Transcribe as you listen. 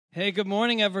Hey, good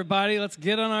morning, everybody. Let's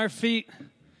get on our feet.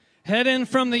 Head in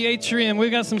from the atrium. We've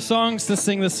got some songs to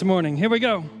sing this morning. Here we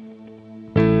go.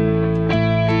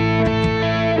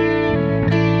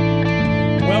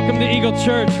 Welcome to Eagle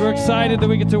Church. We're excited that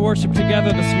we get to worship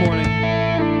together this morning.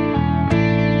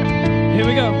 Here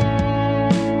we go.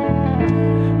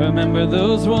 Remember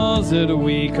those walls that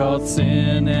we called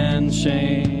sin and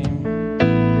shame.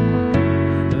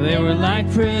 They were like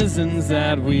prisons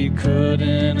that we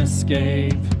couldn't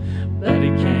escape. But he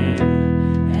came,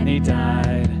 and he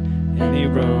died, and he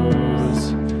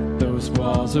rose. Those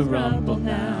walls are rumble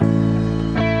now.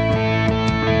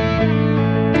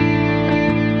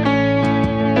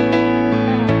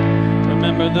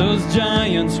 Remember those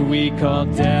giants we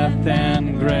called death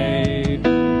and grave.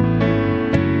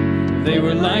 They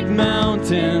were like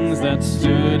mountains that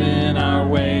stood in our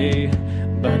way.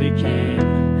 But he came,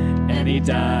 and he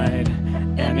died,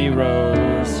 and he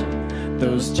rose.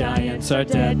 Those giants are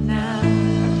dead now.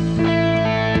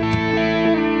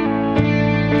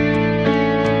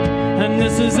 And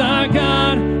this is our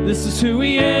God, this is who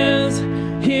he is.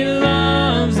 He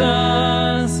loves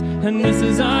us. And this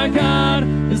is our God,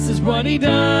 this is what he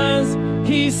does.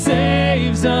 He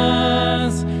saves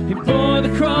us. He bore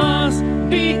the cross,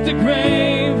 beat the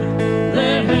grave.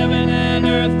 Let heaven and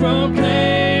earth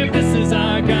proclaim. This is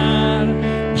our God,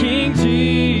 King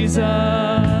Jesus.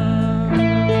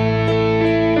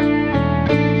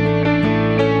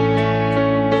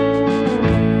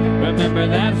 Remember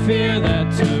that fear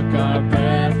that took our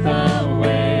breath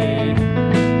away.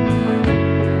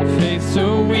 Faith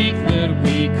so weak that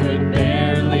we could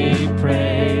barely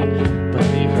pray. But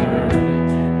he heard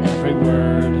every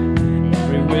word,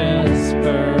 every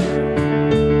whisper.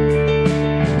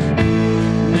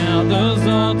 Now those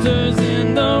altars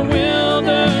in the wilderness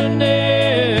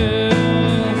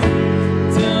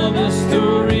tell the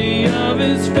story of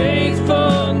his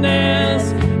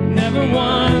faithfulness. Never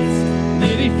once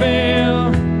did he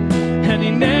fail, and he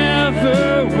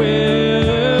never will.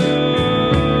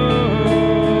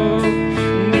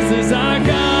 This is our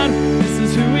God, this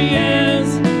is who he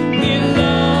is. He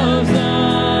loves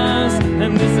us,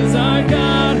 and this is our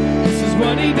God, this is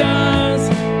what he does.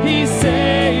 He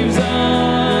saves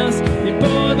us. He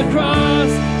bore the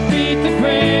cross, beat the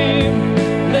grave.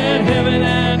 Let heaven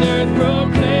and earth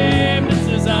proclaim. This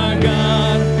is our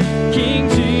God, King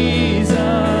Jesus.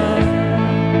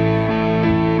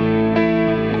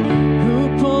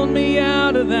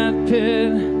 That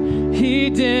pit, he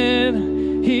did,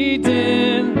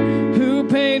 who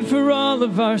paid for all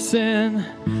of our sin?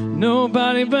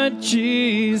 Nobody but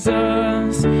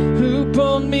Jesus. Who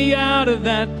pulled me out of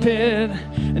that pit?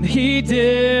 And he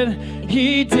did,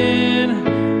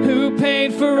 who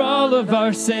paid for all of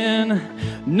our sin?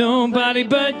 Nobody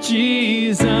but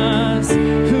Jesus.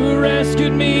 Who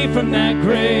rescued me from that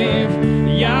grave?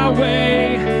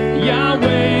 Yahweh,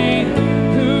 Yahweh,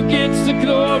 who gets the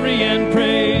glory and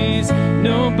praise?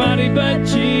 Nobody but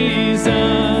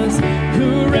Jesus.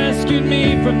 Who rescued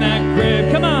me from that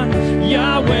grave? Come on.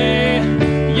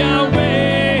 Yahweh,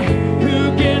 Yahweh,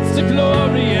 who gets the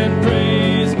glory and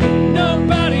praise?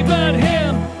 Nobody but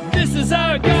him. This is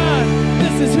our God.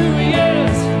 This is who he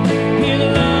is. He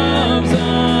loves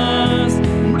us.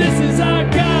 This is our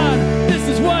God. This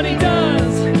is what he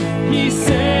does. He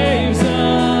saves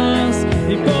us.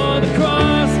 He bore the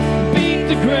cross, beat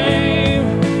the grave.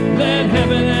 Let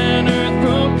heaven and earth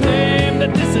proclaim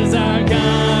that this is our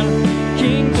God,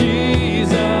 King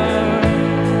Jesus.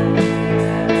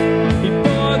 He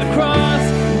bore the cross,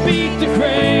 beat the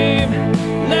grave.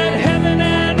 Let heaven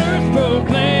and earth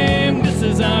proclaim this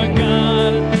is our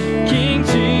God, King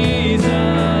Jesus.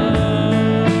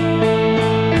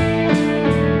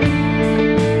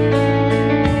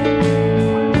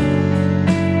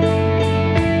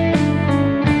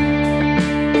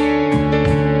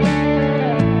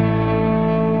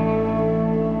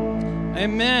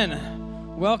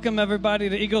 Amen. Welcome, everybody,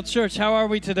 to Eagle Church. How are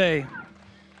we today?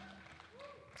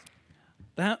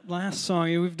 That last song,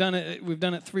 we've done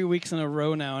it 3 weeks in a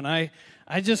row now, and I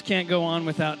just can't go on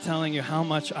without telling you how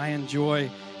much I enjoy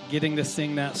getting to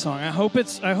sing that song. I hope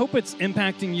it's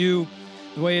impacting you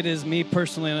the way it is me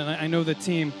personally, and I know the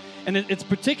team. And it's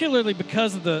particularly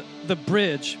because of the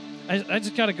bridge. I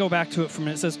just got to go back to it for a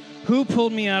minute. It says, who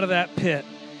pulled me out of that pit?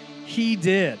 He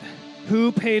did.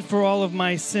 Who paid for all of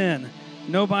my sin?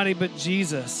 Nobody but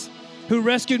Jesus. Who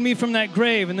rescued me from that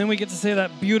grave? And then we get to say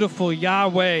that beautiful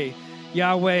Yahweh,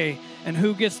 Yahweh. And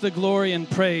who gets the glory and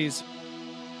praise?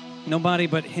 Nobody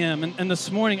but him. And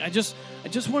this morning, I just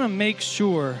want to make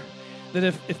sure that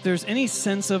if there's any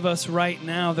sense of us right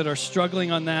now that are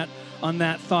struggling on that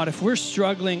thought, if we're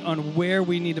struggling on where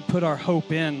we need to put our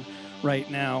hope in, right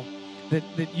now,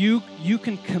 that you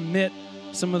can commit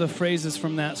some of the phrases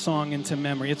from that song into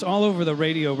memory. It's all over the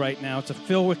radio right now. It's a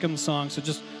Phil Wickham song, so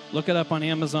just look it up on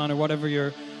Amazon or whatever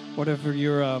your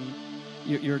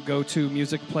go-to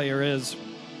music player is,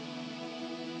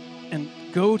 and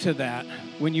go to that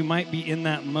when you might be in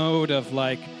that mode of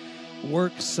like,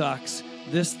 work sucks,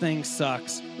 this thing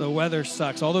sucks, the weather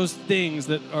sucks, all those things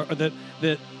that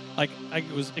like I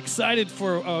was excited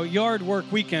for a yard work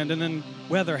weekend and then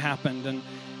weather happened,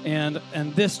 and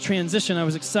this transition I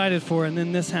was excited for, and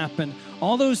then this happened.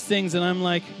 All those things, and I'm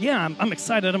like, yeah, I'm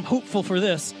excited, I'm hopeful for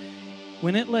this.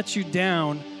 When it lets you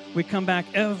down, we come back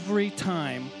every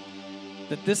time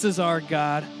that this is our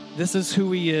God, this is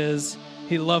who He is,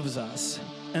 He loves us.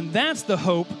 And that's the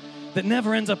hope that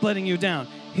never ends up letting you down.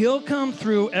 He'll come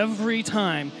through every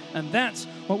time, and that's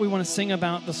what we want to sing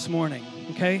about this morning,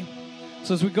 okay?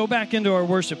 So as we go back into our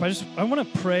worship, I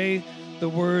want to pray the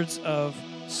words of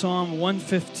Psalm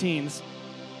 115. This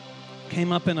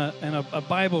came up in a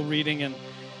Bible reading, and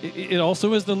it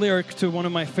also is the lyric to one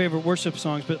of my favorite worship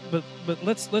songs, but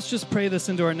let's just pray this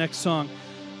into our next song.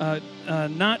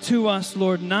 Not to us,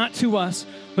 Lord, not to us,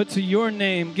 but to your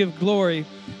name give glory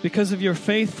because of your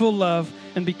faithful love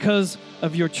and because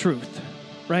of your truth,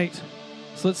 right?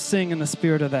 So let's sing in the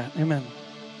spirit of that. Amen.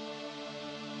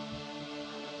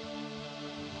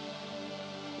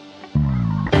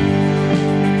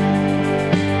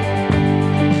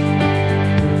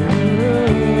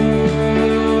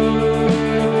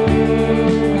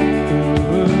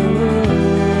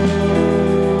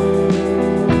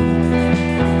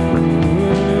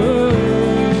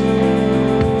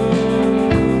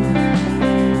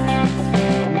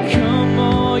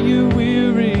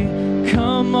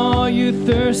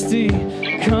 Thirsty,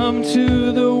 come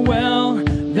to the well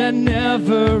that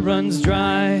never runs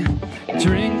dry.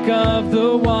 Drink of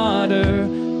the water,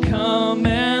 come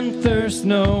and thirst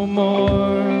no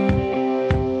more.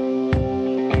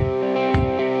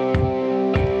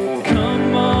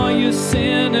 Come all you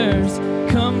sinners,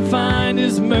 come find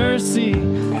His mercy.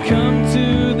 Come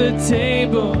to the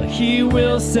table, He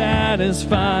will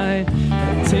satisfy.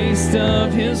 Taste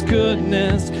of His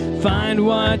goodness, find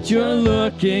what you're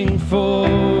looking for.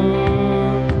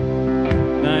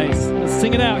 Nice. Let's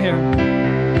sing it out here.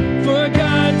 For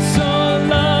God so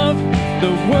loved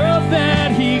the world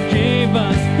that He gave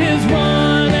us His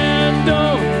one and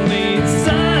only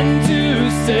Son to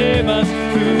save us.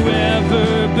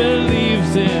 Whoever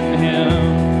believes in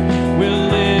Him will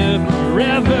live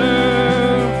forever.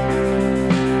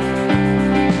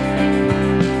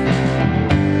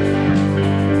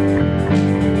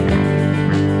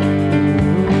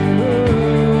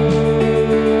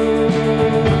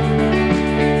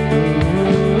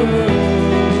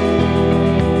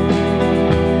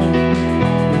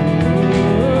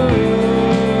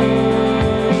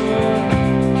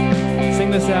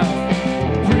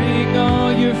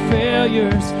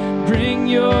 Bring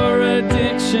your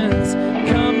addictions,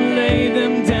 come lay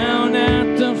them down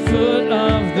at the foot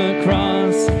of the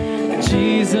cross.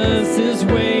 Jesus is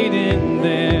waiting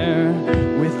there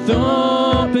with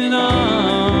open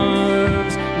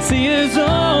arms. See His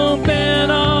open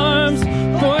arms.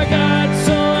 For God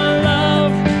so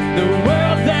loved the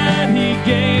world that He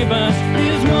gave us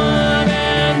His one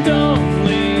and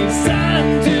only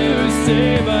Son to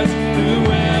save us.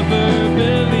 Whoever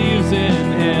believes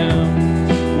in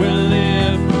Him will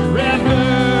live forever.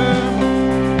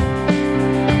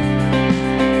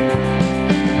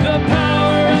 The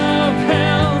power of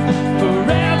hell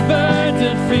forever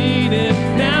defeated.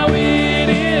 Now it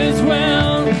is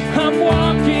well. I'm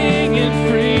walking in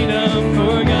freedom.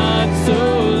 For God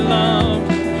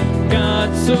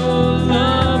so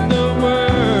loved the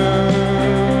world.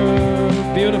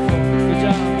 Beautiful. Good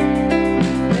job.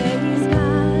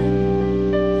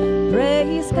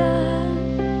 Praise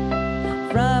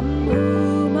God, from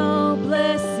whom all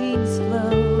blessings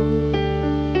flow.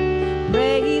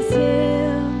 Praise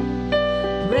Him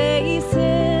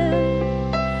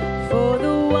for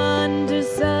the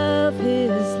wonders of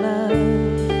His love.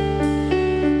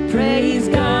 Praise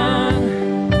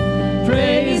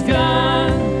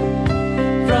God,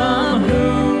 from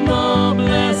whom all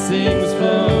blessings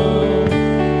flow.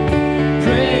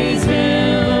 Praise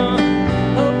Him,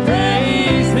 oh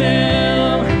praise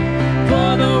Him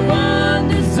for the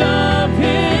wonders of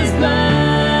His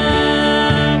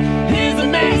love, His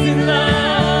amazing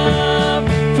love.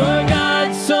 For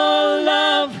God so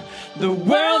loved the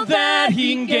world that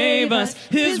He gave us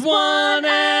His one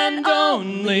and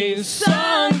only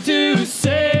Son to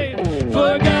save.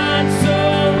 For God so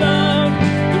loved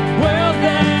the world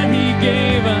that He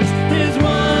gave us His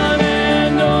one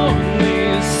and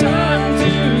only Son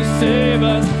to save.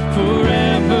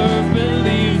 forever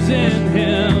believes in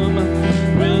him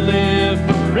will live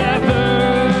forever.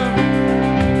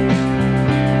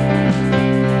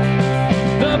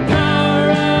 The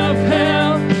power of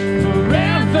hell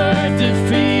forever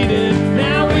defeated.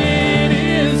 Now it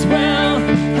is well.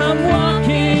 I'm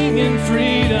walking in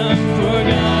freedom, for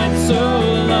God so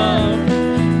loved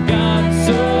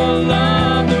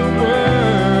the world.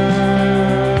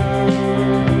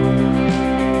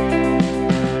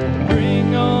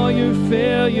 Bring all your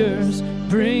failures,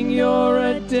 bring your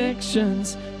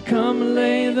addictions, come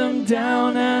lay them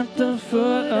down at the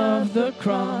foot of the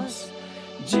cross.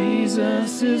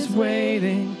 Jesus is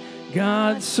waiting,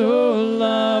 God so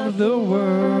loved the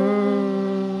world.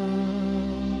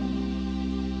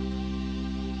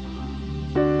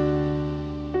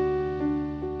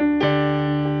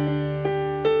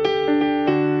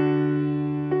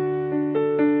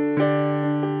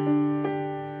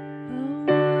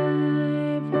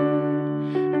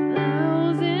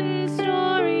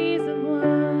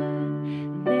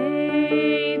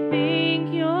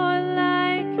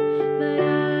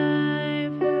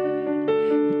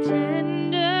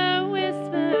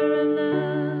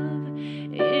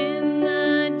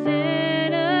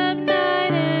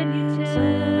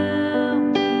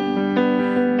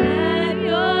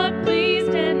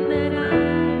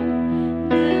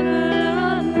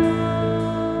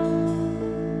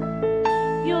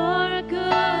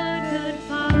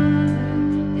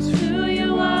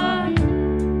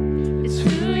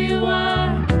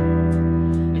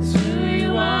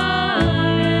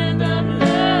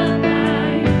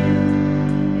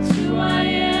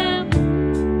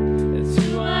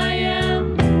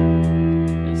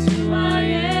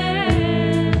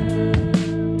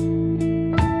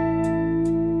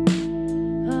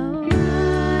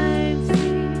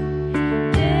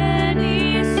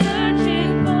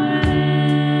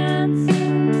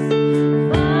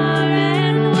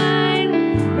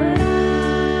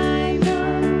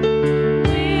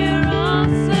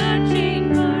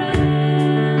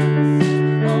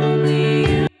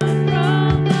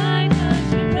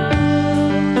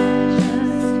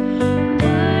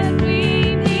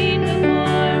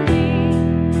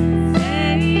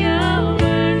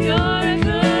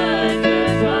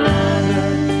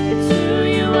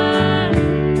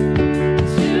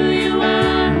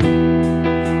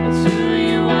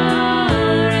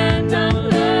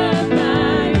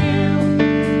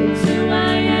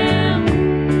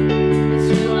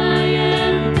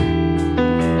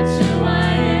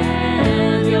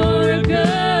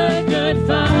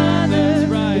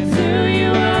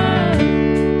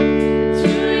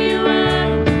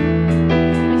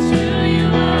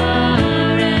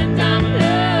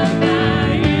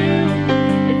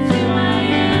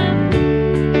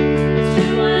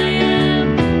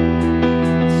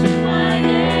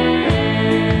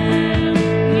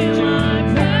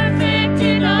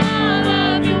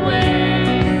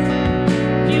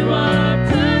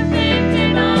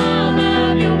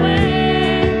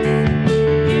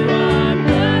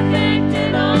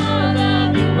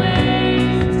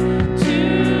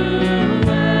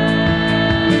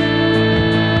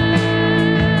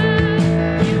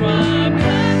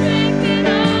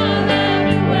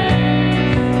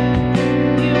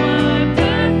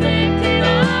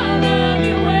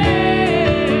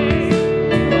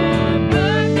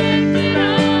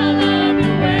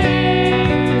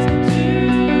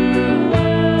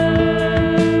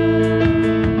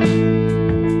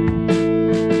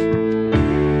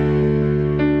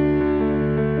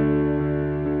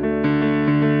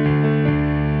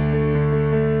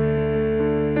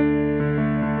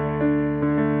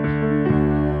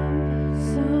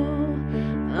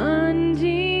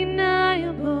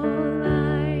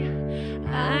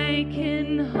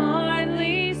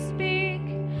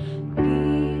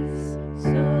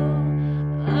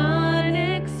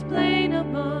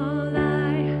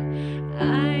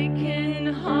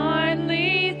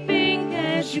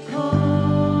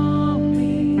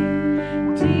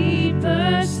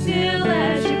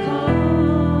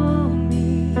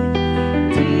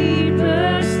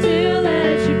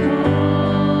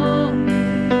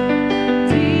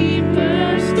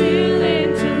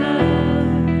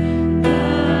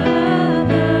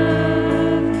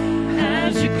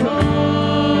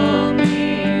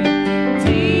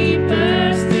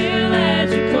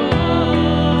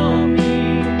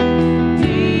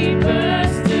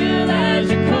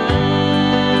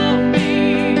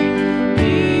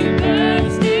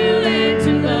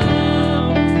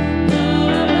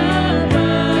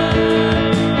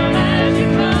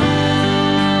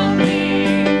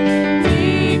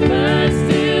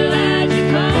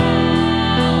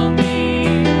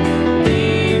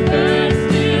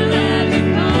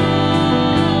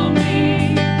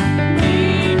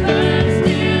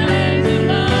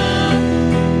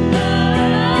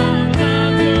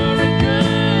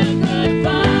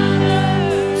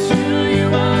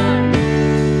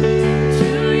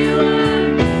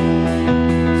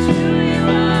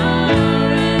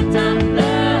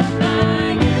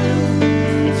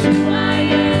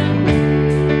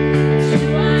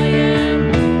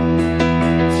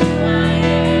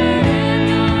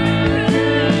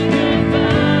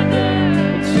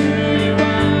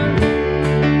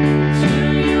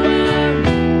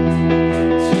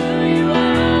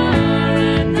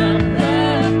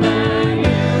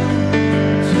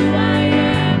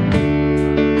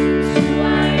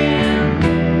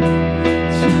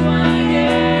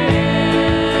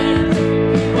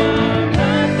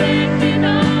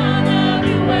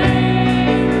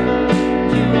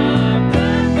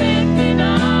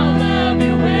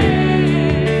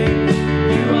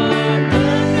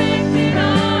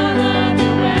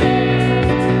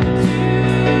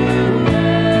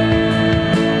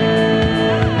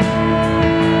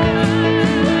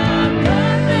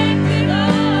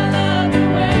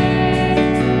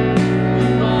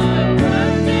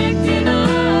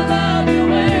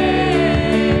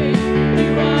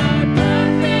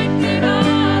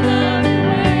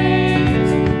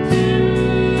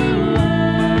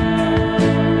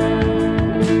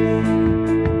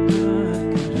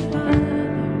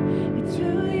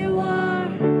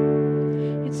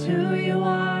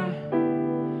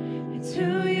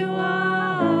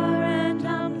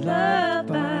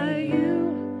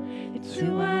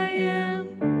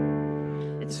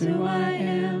 It's who I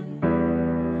am.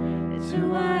 It's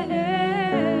who I am.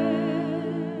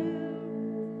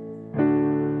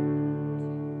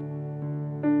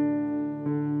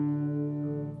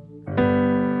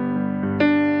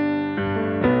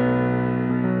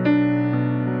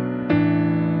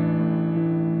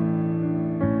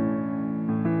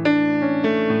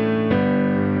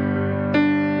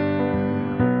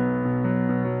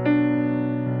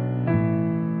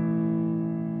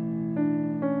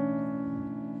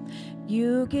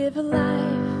 You give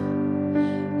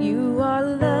life, you are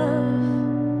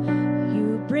love,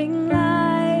 you bring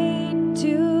light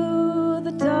to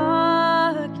the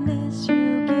darkness,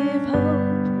 you give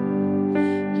hope,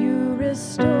 you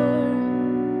restore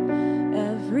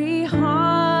every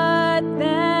heart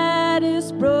that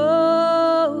is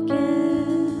broken.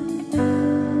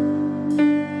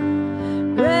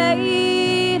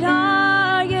 Great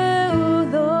are you,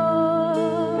 Lord.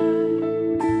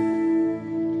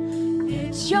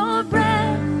 It's your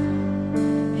breath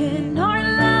in our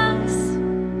lungs,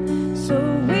 so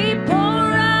we pour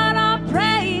out our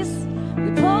praise.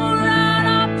 We pour out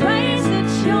our praise.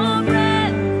 It's your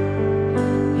breath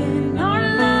in our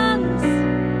lungs,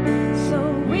 so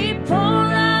we pour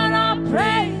out our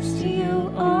praise to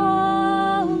you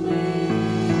only.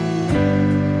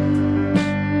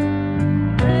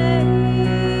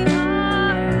 Great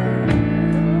are you.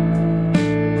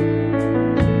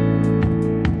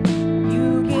 You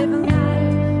give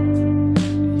life.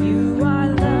 You are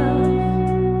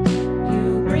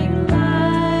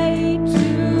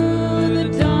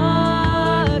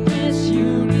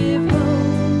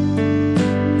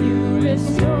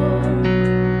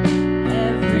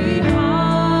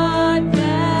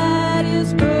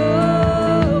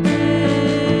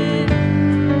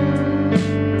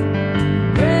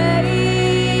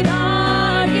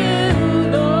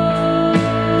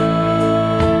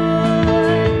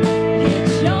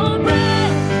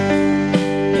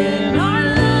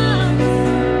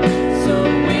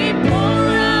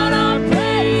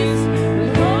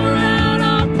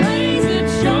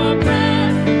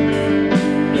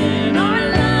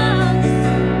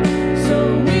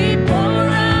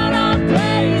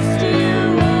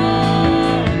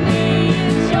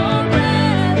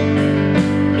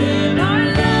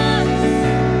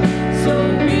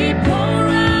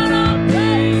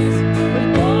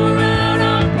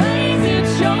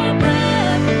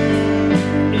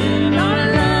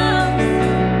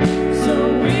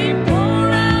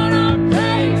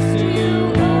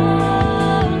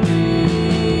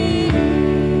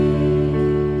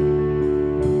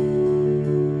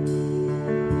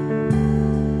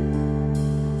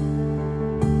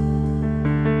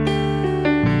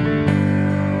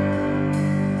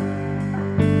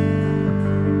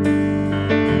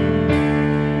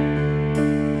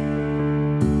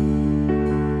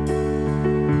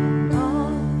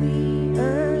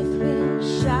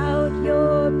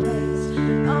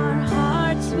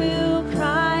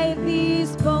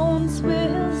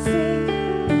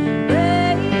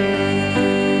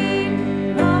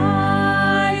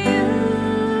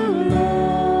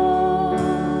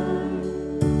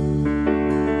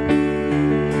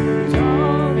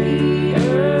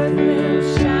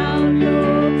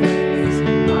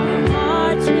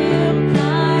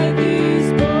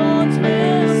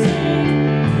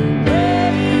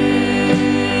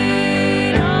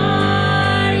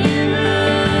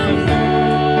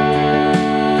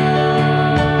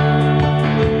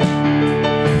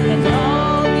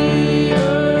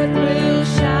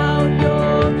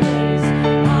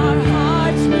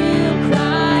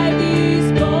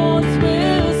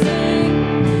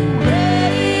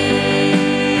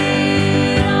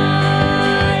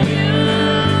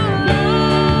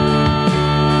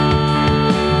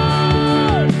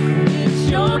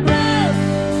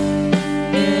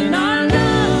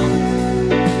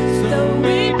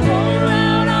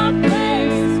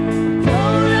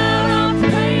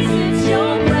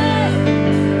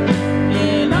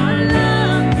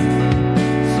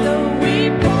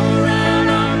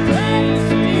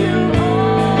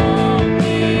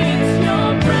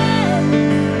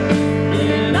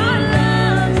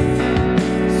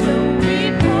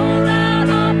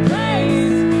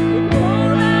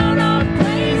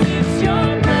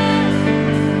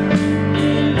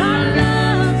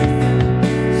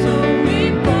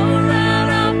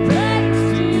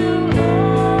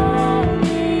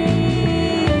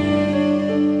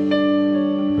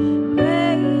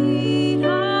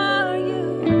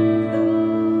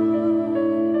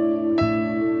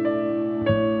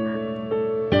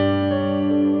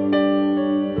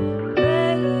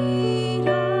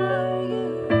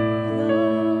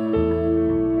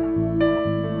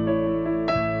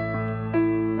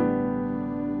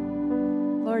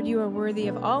Lord, you are worthy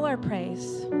of all our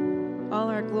praise, all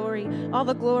our glory, all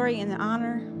the glory and the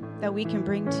honor that we can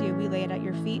bring to you. We lay it at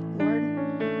your feet, Lord.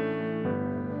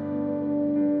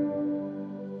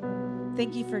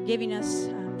 Thank you for giving us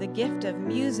the gift of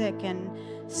music and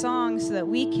songs so that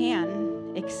we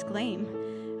can exclaim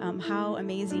how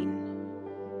amazing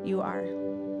you are.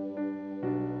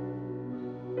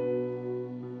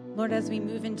 Lord, as we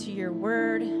move into your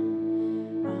word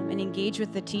and engage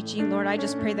with the teaching, Lord, I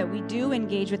just pray that we do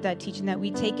engage with that teaching, that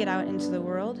we take it out into the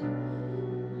world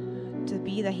to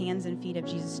be the hands and feet of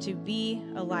Jesus, to be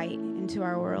a light into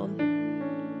our world.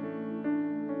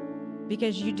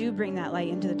 Because you do bring that light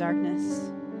into the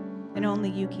darkness, and only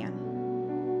you can.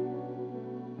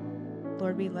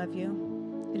 Lord, we love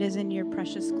you. It is in your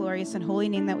precious, glorious, and holy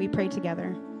name that we pray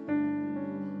together.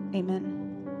 Amen.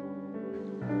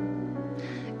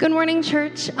 Good morning,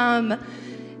 church.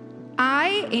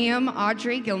 I am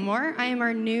Audrey Gilmore. I am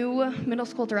our new middle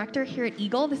school director here at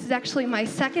Eagle. This is actually my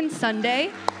second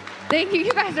Sunday. Thank you.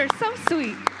 You guys are so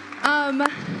sweet.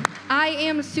 I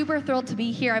am super thrilled to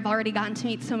be here. I've already gotten to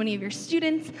meet so many of your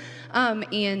students,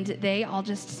 and they all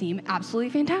just seem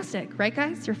absolutely fantastic. Right,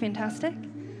 guys? You're fantastic?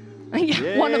 Yeah,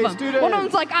 Yay, one of them. students. One of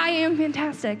them's like, I am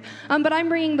fantastic. But I'm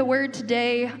bringing the word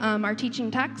today, our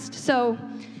teaching text. So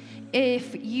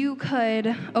if you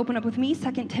could open up with me,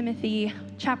 2 Timothy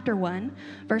chapter 1,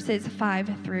 verses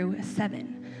 5 through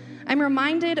 7. I'm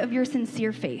reminded of your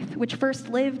sincere faith, which first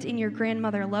lived in your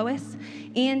grandmother Lois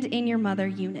and in your mother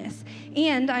Eunice,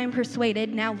 and I am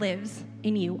persuaded now lives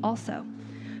in you also.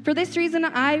 For this reason,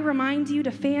 I remind you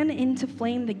to fan into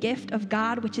flame the gift of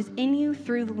God which is in you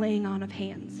through the laying on of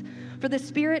hands. For the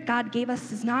Spirit God gave us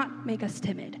does not make us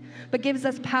timid, but gives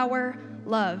us power,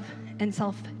 love, and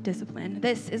self-discipline.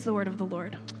 This is the word of the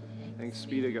Lord. Thanks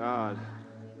be to God.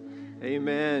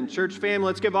 Amen. Church family,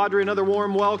 let's give Audrey another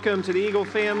warm welcome to the Eagle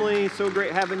family. So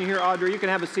great having you here, Audrey. You can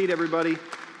have a seat, everybody.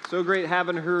 So great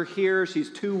having her here.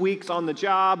 She's 2 weeks on the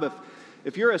job.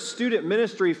 If you're a student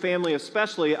ministry family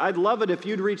especially, I'd love it if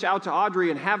you'd reach out to Audrey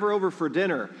and have her over for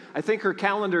dinner. I think her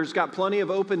calendar's got plenty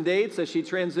of open dates as she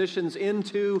transitions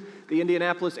into the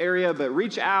Indianapolis area, but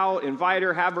reach out, invite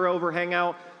her, have her over, hang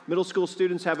out. Middle school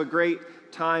students have a great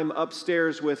time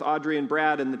upstairs with Audrey and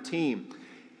Brad and the team.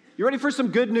 You ready for some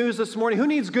good news this morning? Who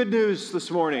needs good news this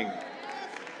morning?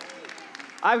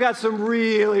 I've got some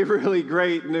really, really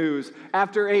great news.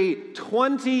 After a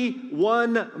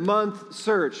 21-month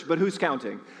search, but who's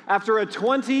counting? After a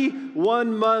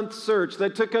 21-month search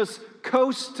that took us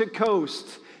coast to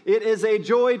coast, it is a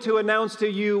joy to announce to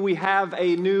you we have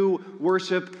a new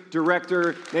worship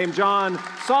director named John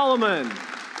Solomon.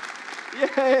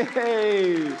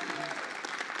 Yay!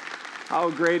 How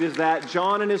great is that?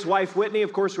 John and his wife, Whitney,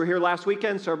 of course, were here last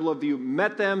weekend. Several of you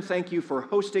met them. Thank you for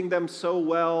hosting them so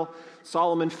well.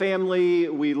 Solomon family,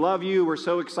 we love you. We're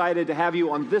so excited to have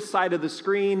you on this side of the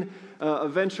screen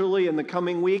eventually in the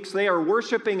coming weeks. They are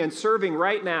worshiping and serving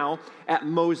right now at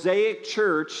Mosaic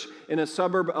Church in a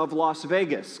suburb of Las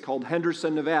Vegas called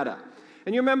Henderson, Nevada.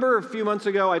 And you remember a few months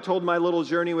ago, I told my little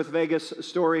journey with Vegas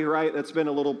story, right? That's been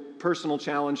a little personal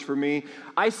challenge for me.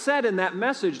 I said in that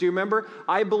message, do you remember?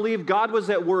 I believe God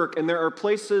was at work and there are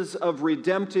places of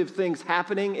redemptive things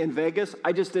happening in Vegas.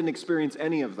 I just didn't experience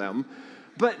any of them.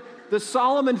 But the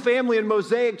Solomon family in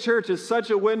Mosaic Church is such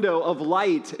a window of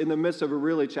light in the midst of a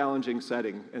really challenging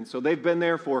setting. And so they've been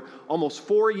there for almost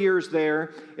 4 years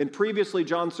there. And previously,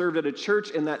 John served at a church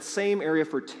in that same area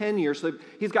for 10 years. So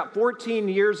he's got 14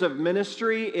 years of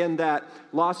ministry in that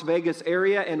Las Vegas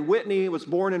area. And Whitney was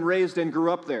born and raised and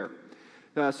grew up there.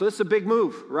 So this is a big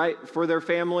move, right, for their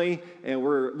family. And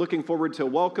we're looking forward to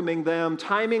welcoming them.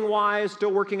 Timing-wise,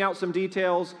 still working out some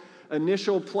details.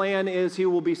 Initial plan is he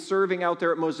will be serving out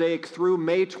there at Mosaic through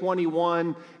May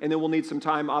 21, and then we'll need some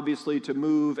time, obviously, to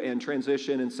move and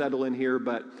transition and settle in here.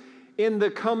 But in the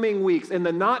coming weeks, in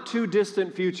the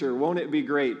not-too-distant future, won't it be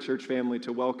great, church family,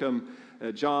 to welcome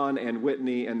John and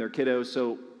Whitney and their kiddos?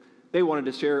 So they wanted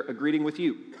to share a greeting with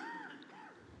you.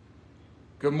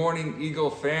 Good morning, Eagle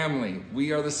family.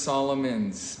 We are the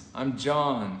Solomons. I'm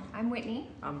John. I'm Whitney.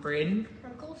 I'm Braden.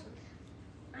 I'm Colson.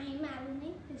 I am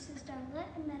Adeline. This is Darla,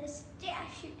 and that is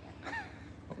Dash.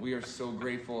 We are so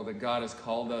grateful that God has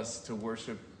called us to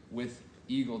worship with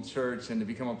Eagle Church and to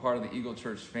become a part of the Eagle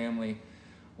Church family.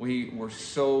 We were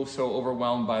so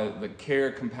overwhelmed by the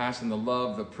care, compassion, the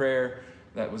love, the prayer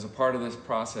that was a part of this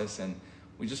process. And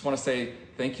we just want to say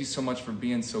thank you so much for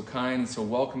being so kind and so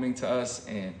welcoming to us.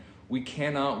 And we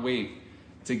cannot wait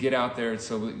to get out there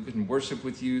so we can worship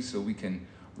with you, so we can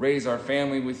raise our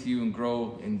family with you and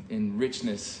grow in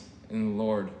richness in the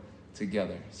Lord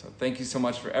together. So thank you so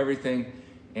much for everything,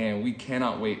 and we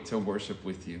cannot wait to worship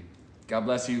with you. God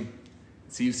bless you.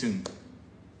 See you soon.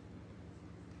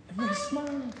 Everybody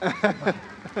smile.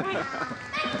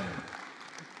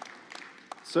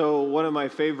 So one of my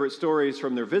favorite stories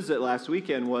from their visit last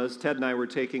weekend was Ted and I were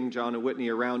taking John and Whitney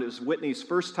around. It was Whitney's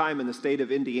first time in the state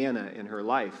of Indiana in her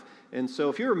life. And so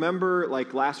if you remember,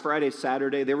 like last Friday,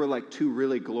 Saturday, they were like 2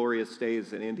 really glorious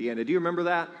days in Indiana. Do you remember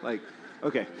that?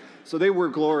 Okay. So they were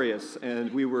glorious,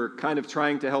 and we were kind of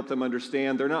trying to help them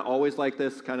understand. They're not always like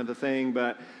this kind of a thing,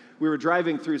 but we were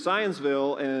driving through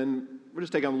Zionsville, and we're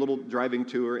just taking a little driving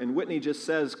tour, and Whitney just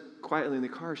says quietly in the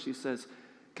car, she says,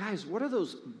 "Guys, what are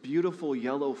those beautiful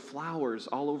yellow flowers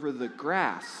all over the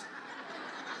grass?"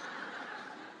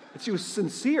 And she was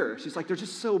sincere. She's like, "They're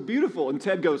just so beautiful." And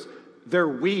Ted goes, "They're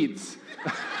weeds."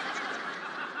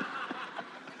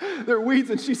 They're weeds.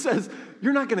 And she says,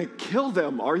 "You're not going to kill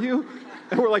them, are you?"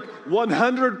 And we're like,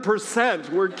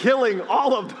 100%. We're killing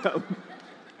all of them.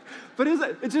 But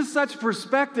it's just such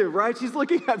perspective, right? She's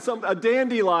looking at a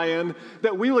dandelion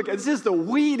that we look at. It's just a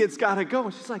weed. It's got to go.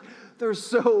 And she's like, "They're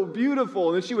so beautiful."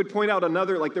 And then she would point out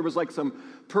another, like there was like some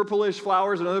purplish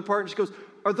flowers in another part. And she goes,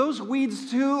 "Are those weeds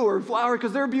too or flowers?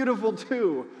 Because they're beautiful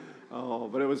too." Oh,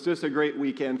 but it was just a great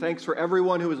weekend. Thanks for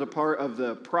everyone who was a part of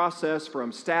the process,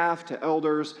 from staff to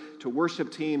elders to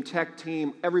worship team, tech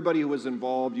team, everybody who was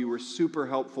involved. You were super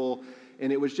helpful.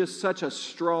 And it was just such a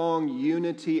strong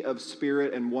unity of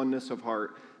spirit and oneness of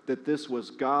heart that this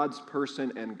was God's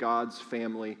person and God's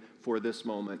family for this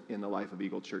moment in the life of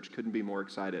Eagle Church. Couldn't be more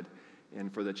excited.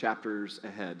 And for the chapters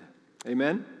ahead.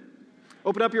 Amen?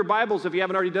 Open up your Bibles if you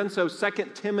haven't already done so.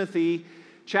 2 Timothy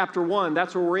chapter 1.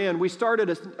 That's where we're in. We started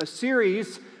a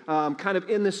series kind of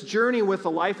in this journey with the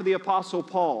life of the Apostle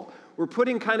Paul. We're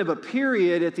putting kind of a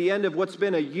period at the end of what's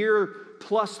been a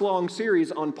year-plus long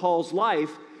series on Paul's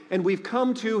life. And we've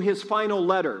come to his final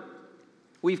letter.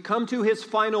 We've come to his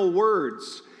final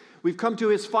words. We've come to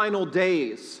his final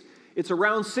days. It's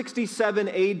around 67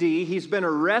 AD. He's been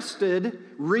arrested,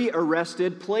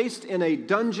 re-arrested, placed in a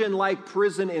dungeon-like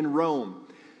prison in Rome.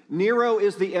 Nero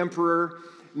is the emperor.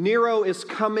 Nero is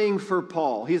coming for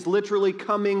Paul. He's literally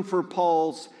coming for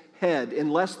Paul's head. In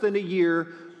less than a year,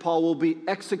 Paul will be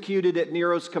executed at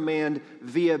Nero's command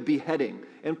via beheading.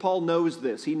 And Paul knows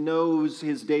this. He knows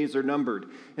his days are numbered.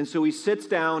 And so he sits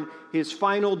down, his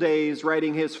final days,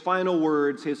 writing his final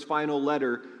words, his final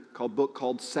letter, book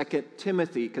called 2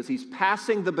 Timothy, because he's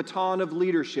passing the baton of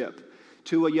leadership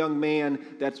to a young man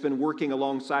that's been working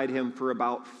alongside him for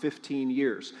about 15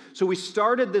 years. So we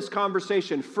started this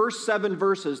conversation, first 7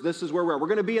 verses, this is where we're at. We're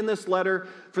going to be in this letter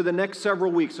for the next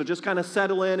several weeks, so just kind of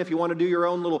settle in. If you want to do your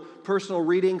own little personal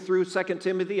reading through 2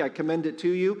 Timothy, I commend it to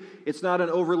you. It's not an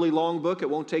overly long book. It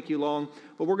won't take you long,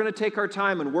 but we're going to take our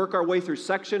time and work our way through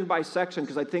section by section,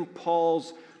 because I think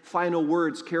Paul's final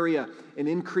words carry an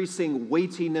increasing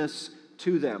weightiness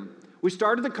to them. We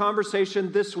started the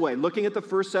conversation this way, looking at the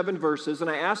first 7 verses, and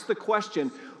I asked the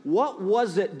question, what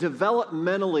was it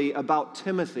developmentally about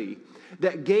Timothy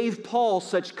that gave Paul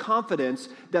such confidence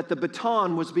that the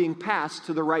baton was being passed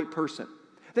to the right person?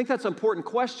 I think that's an important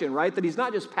question, right? That he's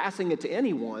not just passing it to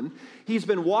anyone. He's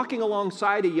been walking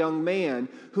alongside a young man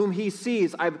whom he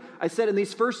sees. I said in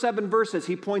these first 7 verses,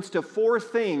 he points to 4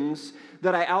 things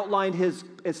that I outlined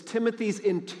as Timothy's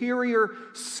interior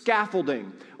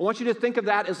scaffolding. I want you to think of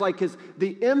that as like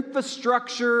the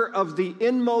infrastructure of the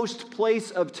inmost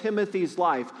place of Timothy's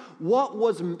life. What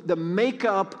was the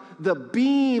makeup, the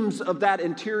beams of that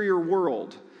interior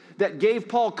world that gave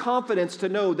Paul confidence to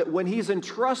know that when he's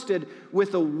entrusted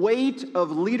with a weight of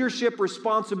leadership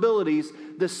responsibilities,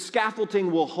 the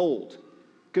scaffolding will hold.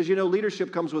 Because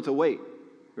leadership comes with a weight,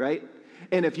 right?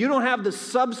 And if you don't have the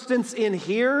substance in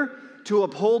here to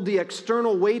uphold the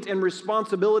external weight and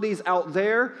responsibilities out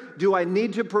there, do I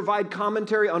need to provide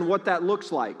commentary on what that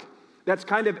looks like? That's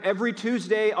kind of every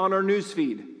Tuesday on our news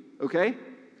feed, okay?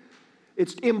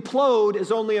 It's implode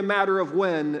is only a matter of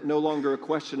when, no longer a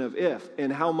question of if,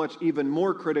 and how much even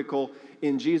more critical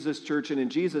in Jesus' church and in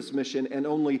Jesus' mission, and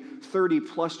only 30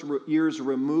 plus years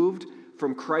removed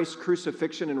from Christ's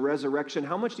crucifixion and resurrection.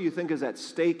 How much do you think is at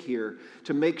stake here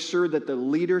to make sure that the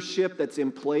leadership that's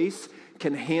in place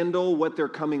can handle what they're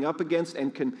coming up against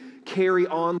and can carry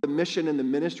on the mission and the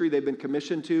ministry they've been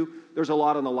commissioned to? There's a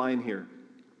lot on the line here.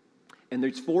 And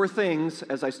there's 4 things,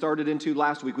 as I started into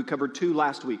last week. We covered 2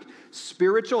 last week.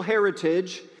 Spiritual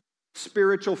heritage,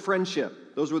 spiritual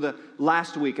friendship. Those were the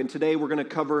last week. And today we're going to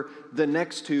cover the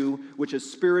next 2, which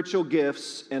is spiritual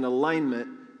gifts and alignment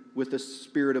with the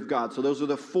Spirit of God. So those are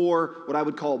the 4, what I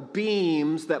would call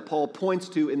beams that Paul points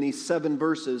to in these 7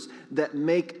 verses that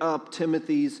make up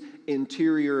Timothy's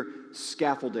interior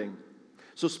scaffolding.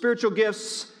 So spiritual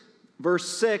gifts, verse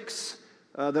 6,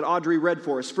 that Audrey read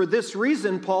for us. For this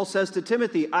reason, Paul says to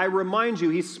Timothy, I remind you,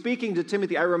 he's speaking to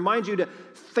Timothy, I remind you to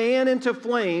fan into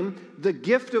flame the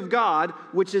gift of God,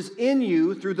 which is in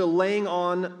you through the laying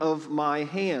on of my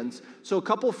hands. So a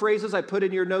couple phrases I put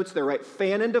in your notes there, right?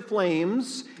 Fan into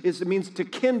flames it means to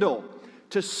kindle,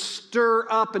 to stir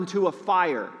up into a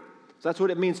fire. So that's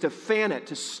what it means to fan it,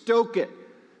 to stoke it,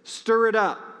 stir it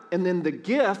up. And then the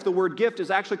gift, the word gift,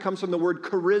 actually comes from the word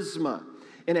charisma.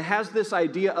 And it has this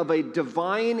idea of a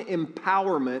divine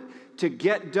empowerment to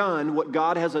get done what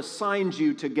God has assigned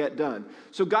you to get done.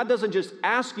 So God doesn't just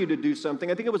ask you to do something.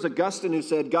 I think it was Augustine who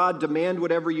said, God, demand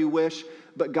whatever you wish,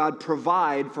 but God,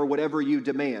 provide for whatever you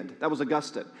demand. That was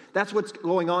Augustine. That's what's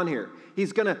going on here.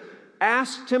 He's going to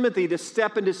ask Timothy to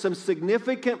step into some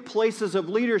significant places of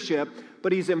leadership,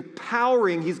 but he's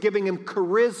empowering, he's giving him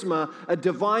charisma, a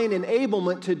divine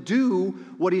enablement to do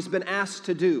what he's been asked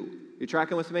to do. You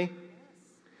tracking with me?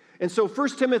 And so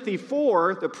 1 Timothy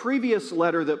 4, the previous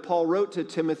letter that Paul wrote to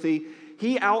Timothy,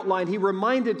 he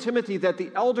reminded Timothy that the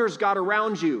elders got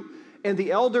around you, and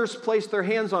the elders placed their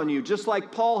hands on you, just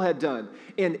like Paul had done.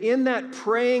 And in that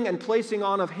praying and placing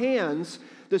on of hands,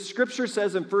 the scripture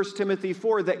says in 1 Timothy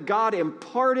 4 that God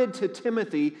imparted to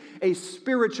Timothy a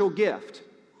spiritual gift,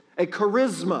 a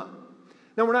charisma.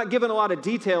 Now, we're not given a lot of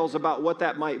details about what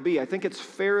that might be. I think it's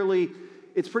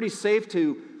pretty safe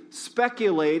to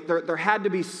speculate there had to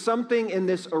be something in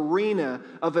this arena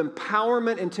of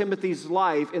empowerment in Timothy's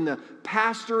life in the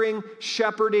pastoring,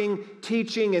 shepherding,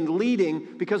 teaching, and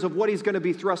leading because of what he's going to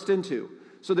be thrust into.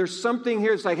 So there's something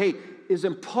here, it's like, hey, is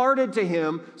imparted to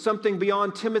him something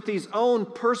beyond Timothy's own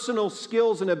personal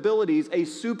skills and abilities, a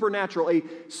supernatural, a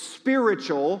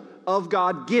spiritual of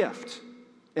God gift,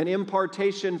 an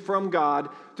impartation from God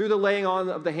through the laying on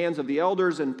of the hands of the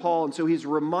elders and Paul. And so he's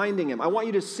reminding him. I want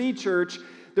you to see, church,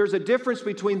 there's a difference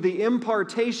between the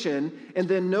impartation and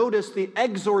then notice the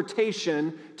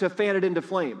exhortation to fan it into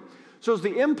flame. So it's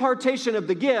the impartation of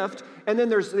the gift, and then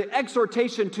there's the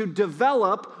exhortation to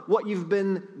develop what you've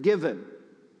been given.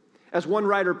 As one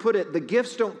writer put it, the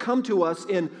gifts don't come to us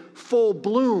in full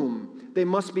bloom. They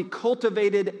must be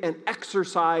cultivated and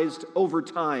exercised over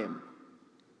time.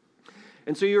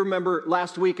 And so you remember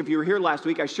last week, if you were here last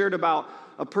week, I shared about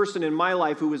a person in my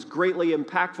life who was greatly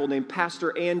impactful named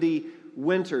Pastor Andy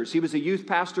Winters. He was a youth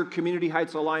pastor, Community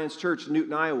Heights Alliance Church,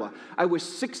 Newton, Iowa. I was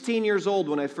 16 years old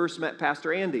when I first met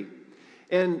Pastor Andy.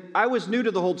 And I was new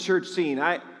to the whole church scene.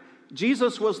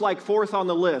 Jesus was like fourth on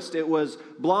the list. It was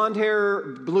blonde hair,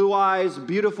 blue eyes,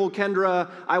 beautiful Kendra.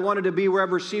 I wanted to be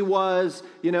wherever she was.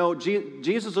 You know,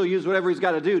 Jesus will use whatever he's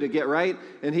got to do to get right.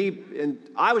 And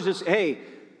I was just, hey.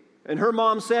 And her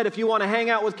mom said, if you want to hang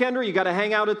out with Kendra, you got to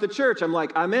hang out at the church. I'm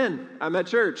like, I'm in. I'm at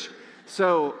church.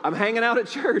 So I'm hanging out at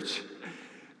church.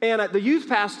 And the youth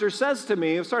pastor says to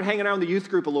me, I started hanging out in the youth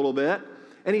group a little bit,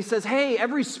 and he says, hey,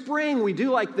 every spring we do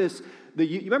like this.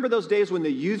 You remember those days when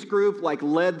the youth group like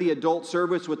led the adult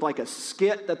service with like a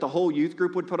skit that the whole youth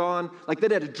group would put on? Like they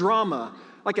did a drama,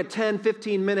 like a 10,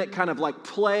 15-minute kind of like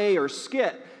play or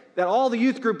skit that all the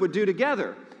youth group would do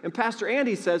together. And Pastor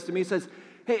Andy says to me, he says,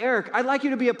 hey, Eric, I'd like you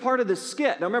to be a part of this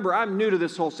skit. Now, remember, I'm new to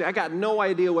this whole thing. I got no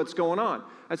idea what's going on.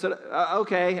 I said,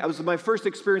 okay. It was my first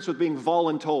experience with being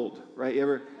voluntold, right? You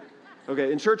ever?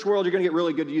 Okay, in church world, you're going to get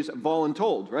really good to use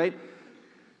voluntold, right?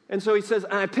 And so he says,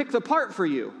 and I picked the part for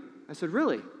you. I said,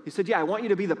 really? He said, yeah, I want you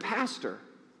to be the pastor.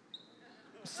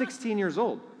 16 years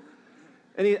old.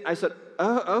 And I said,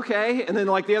 oh, okay. And then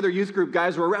like the other youth group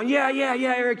guys were around, yeah,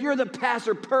 Eric, you're the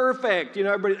pastor, perfect. You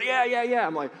know, everybody, yeah.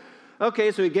 I'm like,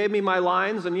 okay, so he gave me my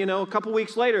lines, and, a couple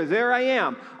weeks later, there I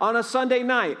am on a Sunday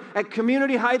night at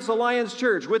Community Heights Alliance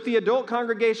Church with the adult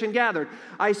congregation gathered.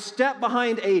 I step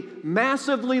behind a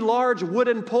massively large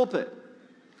wooden pulpit,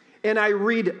 and I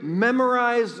read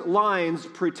memorized lines,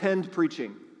 pretend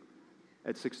preaching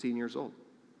at 16 years old.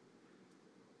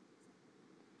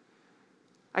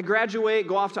 I graduate,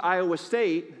 go off to Iowa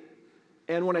State,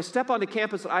 and when I step onto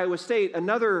campus at Iowa State,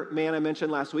 another man I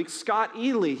mentioned last week, Scott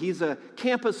Ely, he's a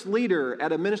campus leader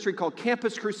at a ministry called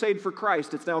Campus Crusade for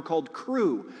Christ. It's now called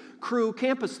Cru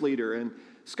Campus Leader. And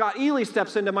Scott Ely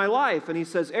steps into my life, and he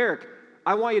says, Eric,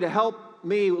 I want you to help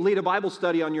me lead a Bible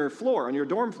study on your floor, on your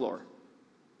dorm floor.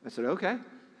 I said, okay.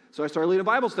 So I started leading a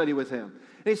Bible study with him.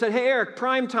 And he said, hey, Eric,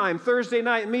 prime time, Thursday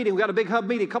night meeting. We got a big hub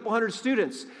meeting, a couple hundred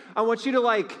students. I want you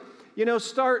to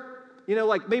start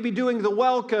maybe doing the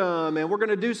welcome, and we're going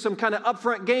to do some kind of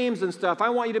upfront games and stuff. I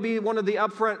want you to be one of the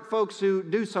upfront folks who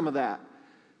do some of that.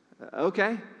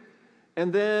 Okay.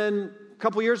 And then a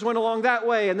couple years went along that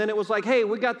way, and then it was like, hey,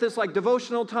 we got this like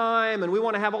devotional time, and we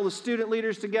want to have all the student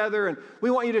leaders together, and we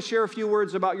want you to share a few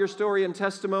words about your story and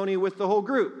testimony with the whole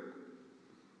group.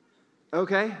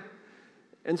 Okay.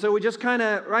 And so we just kind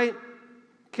of,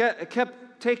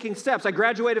 kept taking steps. I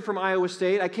graduated from Iowa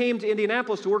State. I came to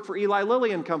Indianapolis to work for Eli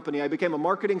Lilly and Company. I became a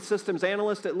marketing systems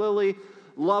analyst at Lilly.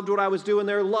 Loved what I was doing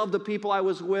there, loved the people I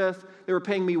was with. They were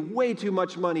paying me way too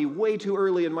much money, way too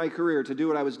early in my career to do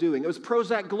what I was doing. It was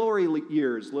Prozac Glory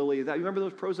years, Lilly. You remember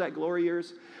those Prozac Glory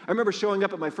years? I remember showing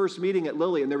up at my first meeting at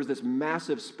Lilly, and there was this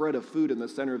massive spread of food in the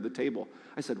center of the table.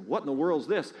 I said, what in the world is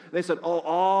this? And they said, oh,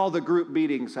 all the group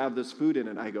meetings have this food in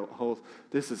it. I go, oh,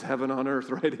 this is heaven on earth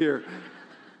right here.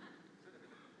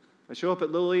 I show up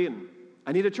at Lilly, and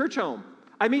I need a church home.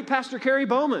 I meet Pastor Kerry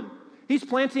Bowman. He's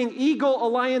planting Eagle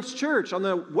Alliance Church on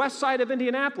the west side of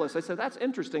Indianapolis. I said, that's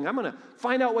interesting. I'm going to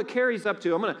find out what Kerry's up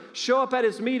to. I'm going to show up at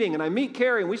his meeting, and I meet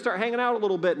Kerry, and we start hanging out a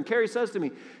little bit. And Kerry says to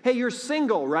me, hey, you're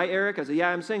single, right, Eric? I said, yeah,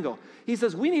 I'm single. He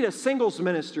says, we need a singles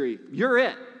ministry. You're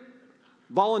it.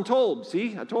 Voluntold.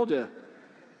 See, I told you.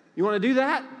 You want to do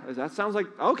that? I said, that sounds like,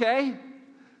 okay.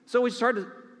 So we started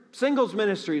singles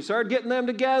ministry, started getting them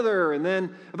together, and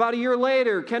then about a year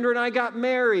later, Kendra and I got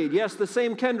married. Yes, the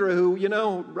same Kendra who,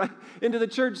 right into the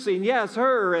church scene. Yes,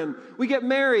 her, and we get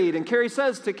married, and Carrie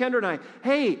says to Kendra and I,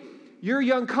 hey, you're a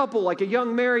young couple, like a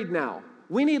young married now.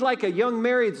 We need like a young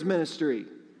marrieds ministry.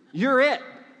 You're it.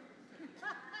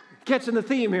 Catching the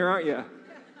theme here, aren't you?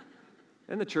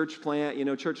 And the church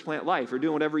plant life. You're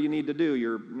doing whatever you need to do.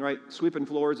 You're sweeping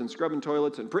floors and scrubbing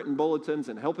toilets and printing bulletins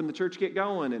and helping the church get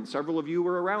going. And several of you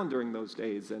were around during those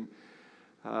days. And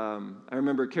I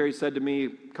remember Kerry said to me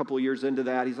a couple of years into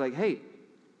that, he's like, hey,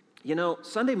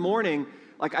 Sunday morning,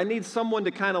 I need someone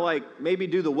to kind of maybe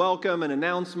do the welcome and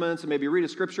announcements and maybe read a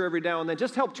scripture every now and then.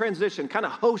 Just help transition, kind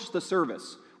of host the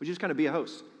service. Would you just kind of be a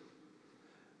host?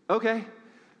 Okay.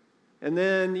 And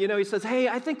then, he says, hey,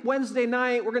 I think Wednesday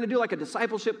night we're going to do a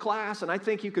discipleship class, and I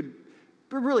think you could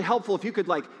be really helpful if you could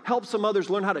help some others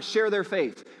learn how to share their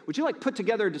faith. Would you put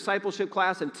together a discipleship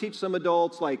class and teach some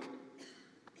adults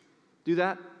do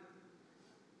that?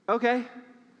 Okay.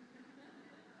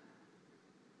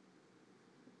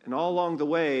 And all along the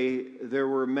way, there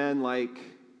were men like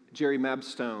Jerry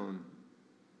Mabstone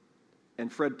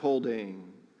and Fred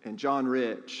Polding and John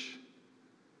Rich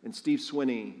and Steve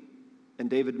Swinney and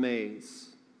David Mays,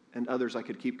 and others. I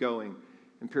could keep going.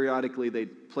 And periodically,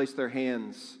 they'd place their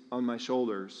hands on my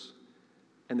shoulders,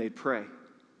 and they'd pray.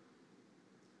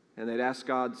 And they'd ask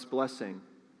God's blessing,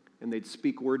 and they'd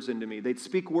speak words into me. They'd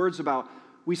speak words about,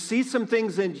 we see some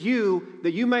things in you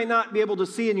that you might not be able to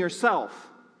see in yourself.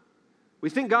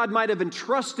 We think God might have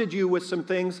entrusted you with some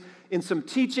things in some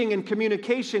teaching and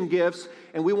communication gifts,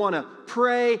 and we want to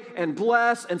pray and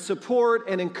bless and support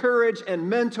and encourage and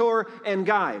mentor and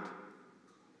guide.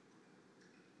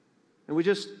 And we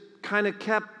just kind of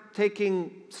kept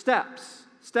taking steps.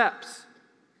 I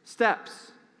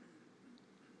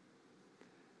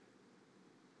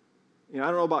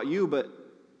don't know about you, but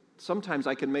sometimes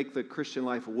I can make the Christian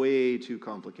life way too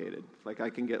complicated. I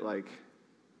can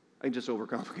just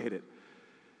overcomplicate it.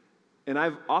 And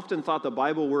I've often thought the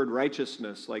Bible word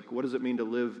righteousness, what does it mean to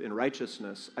live in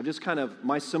righteousness? I just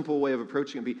my simple way of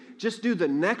approaching it just do the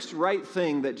next right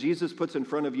thing that Jesus puts in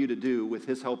front of you to do with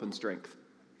his help and strength.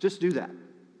 Just do that.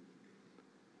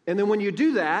 And then when you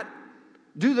do that,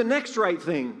 do the next right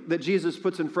thing that Jesus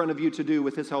puts in front of you to do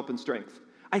with his help and strength.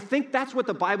 I think that's what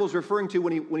the Bible's referring to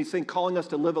when he's saying calling us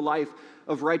to live a life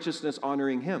of righteousness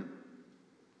honoring him.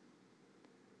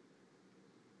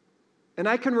 And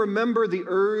I can remember the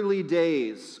early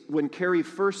days when Carrie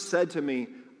first said to me,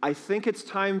 I think it's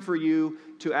time for you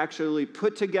to actually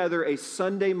put together a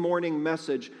Sunday morning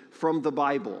message from the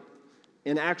Bible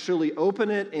and actually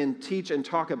open it and teach and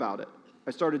talk about it.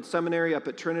 I started seminary up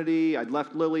at Trinity. I'd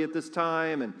left Lilly at this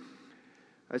time, and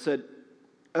I said,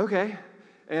 okay.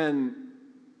 And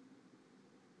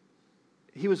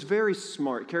he was very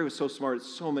smart. Kerry was so smart at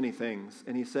so many things.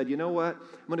 And he said, you know what?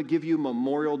 I'm going to give you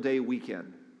Memorial Day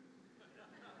weekend.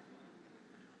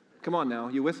 Come on now,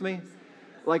 you with me?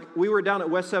 We were down at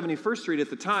West 71st Street at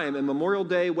the time, and Memorial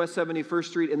Day, West 71st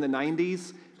Street in the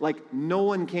 90s, no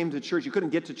one came to church. You couldn't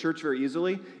get to church very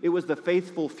easily. It was the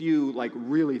faithful few,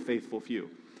 really faithful few.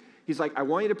 He's like, I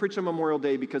want you to preach on Memorial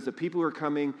Day because the people who are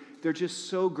coming, they're just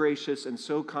so gracious and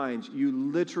so kind. You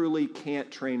literally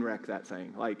can't train wreck that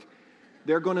thing.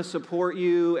 They're going to support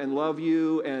you and love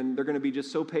you, and they're going to be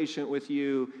just so patient with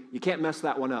you. You can't mess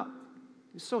that one up.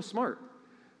 He's so smart.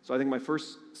 So I think my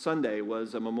first Sunday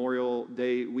was a Memorial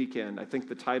Day weekend. I think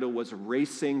the title was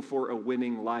Racing for a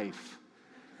Winning Life.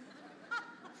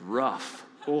 Rough.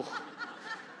 Oh.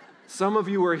 Some of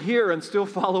you are here and still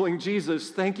following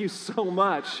Jesus. Thank you so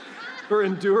much for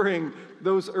enduring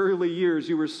those early years.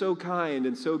 You were so kind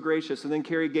and so gracious. And then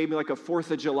Carrie gave me a 4th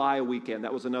of July weekend.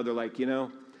 That was another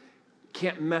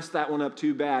Can't mess that one up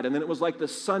too bad. And then it was like the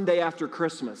Sunday after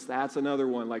Christmas. That's another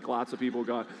one, like lots of people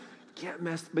go, can't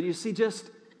mess. But you see,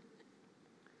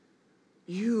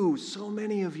 so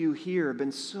many of you here have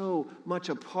been so much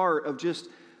a part of just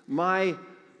my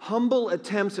humble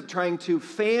attempts at trying to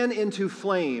fan into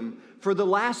flame. For the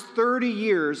last 30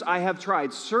 years, I have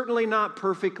tried, certainly not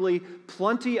perfectly,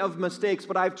 plenty of mistakes,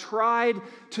 but I've tried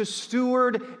to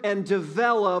steward and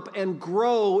develop and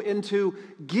grow into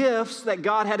gifts that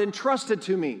God had entrusted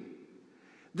to me.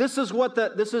 This is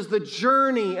the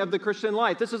journey of the Christian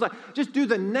life. This is like, just do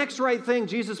the next right thing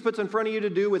Jesus puts in front of you to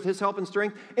do with his help and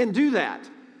strength, and do that.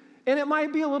 And it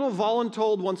might be a little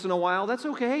voluntold once in a while. That's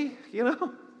okay,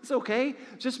 it's okay.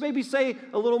 Just maybe say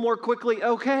a little more quickly,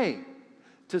 okay,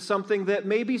 to something that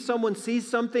maybe someone sees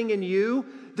something in you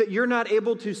that you're not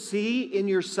able to see in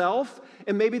yourself,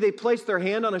 and maybe they place their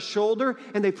hand on a shoulder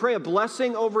and they pray a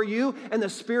blessing over you, and the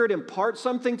Spirit imparts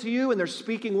something to you, and they're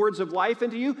speaking words of life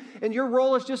into you, and your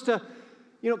role is just to,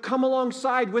 come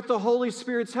alongside with the Holy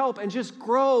Spirit's help and just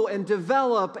grow and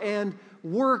develop and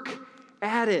work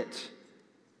at it.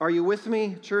 Are you with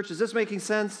me, church? Is this making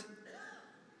sense?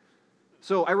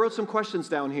 So I wrote some questions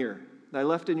down here that I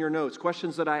left in your notes,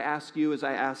 questions that I ask you as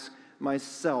I ask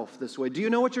myself this way. Do you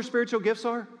know what your spiritual gifts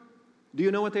are? Do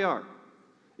you know what they are?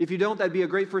 If you don't, that'd be a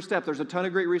great first step. There's a ton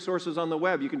of great resources on the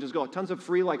web. You can just go, tons of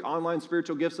free online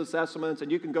spiritual gifts assessments,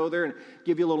 and you can go there and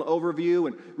give you a little overview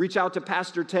and reach out to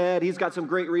Pastor Ted. He's got some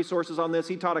great resources on this.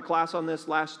 He taught a class on this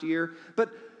last year. But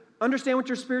understand what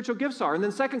your spiritual gifts are. And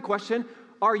then second question,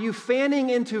 are you fanning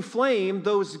into flame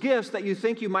those gifts that you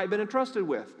think you might have been entrusted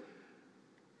with?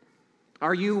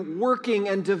 Are you working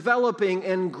and developing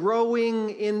and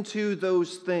growing into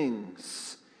those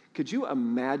things? Could you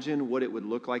imagine what it would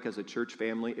look like as a church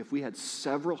family if we had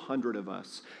several hundred of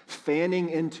us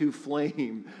fanning into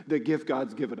flame the gift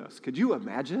God's given us? Could you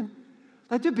imagine?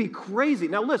 That'd be crazy.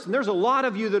 Now listen, there's a lot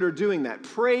of you that are doing that.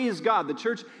 Praise God. The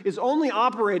church is only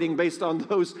operating based on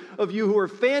those of you who are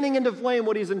fanning into flame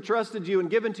what he's entrusted you and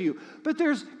given to you. But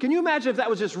can you imagine if that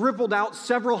was just rippled out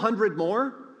several hundred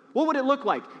more? What would it look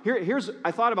like?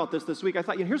 I thought about this week. I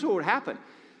thought, here's what would happen.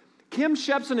 Kim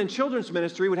Shepson in children's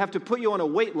ministry would have to put you on a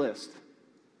wait list.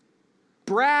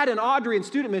 Brad and Audrey in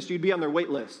student ministry, you'd be on their wait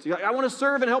list. You're like, I want to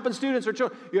serve and help in students or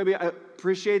children. You're going to be,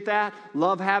 appreciate that.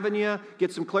 Love having you.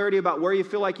 Get some clarity about where you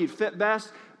feel like you'd fit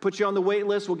best. Put you on the wait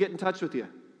list. We'll get in touch with you.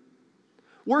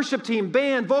 Worship team,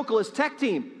 band, vocalist, tech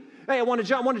team. Hey, I want to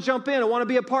jump in. I want to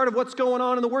be a part of what's going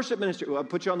on in the worship ministry. Well, I'll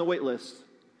put you on the wait list.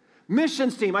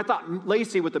 Missions team, I thought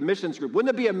Lacey with the missions group.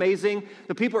 Wouldn't it be amazing?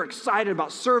 The people are excited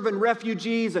about serving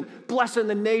refugees and blessing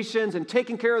the nations and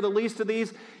taking care of the least of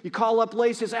these. You call up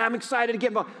Lacey and say, I'm excited to get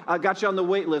involved. I got you on the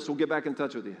wait list. We'll get back in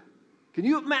touch with you. Can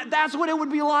you imagine? That's what it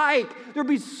would be like. There'd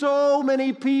be so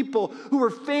many people who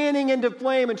are fanning into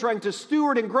flame and trying to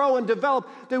steward and grow and develop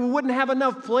that we wouldn't have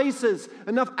enough places,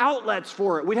 enough outlets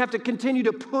for it. We'd have to continue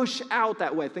to push out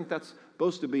that way. I think that's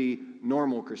supposed to be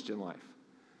normal Christian life.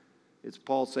 It's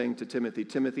Paul saying to Timothy,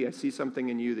 Timothy, I see something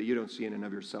in you that you don't see in and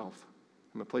of yourself.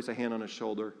 I'm going to place a hand on his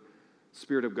shoulder. The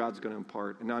Spirit of God's going to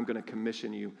impart, and now I'm going to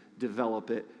commission you, develop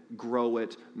it, grow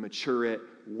it, mature it,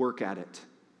 work at it.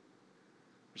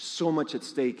 There's so much at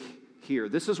stake here.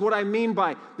 This is what I mean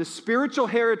by the spiritual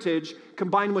heritage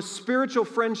combined with spiritual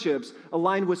friendships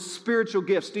aligned with spiritual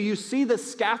gifts. Do you see the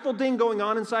scaffolding going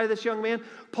on inside of this young man?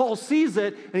 Paul sees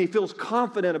it, and he feels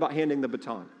confident about handing the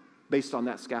baton based on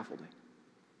that scaffolding.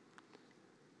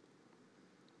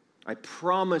 I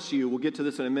promise you, we'll get to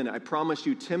this in a minute, I promise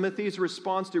you Timothy's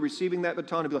response to receiving that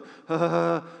baton would be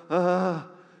like,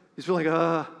 he's feeling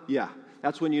like, yeah.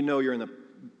 That's when you know you're in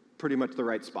pretty much the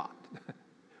right spot.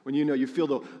 When you feel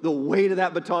the weight of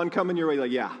that baton coming your way,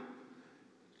 like, yeah.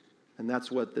 And that's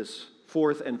what this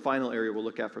fourth and final area we'll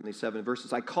look at from these 7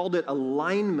 verses. I called it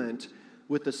alignment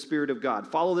with the Spirit of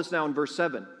God. Follow this now in verse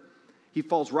 7. He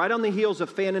falls right on the heels of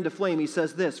fan into flame. He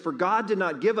says this, for God did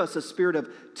not give us a spirit of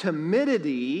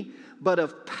timidity, but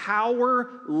of power,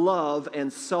 love,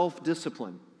 and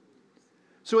self-discipline.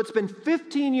 So it's been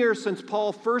 15 years since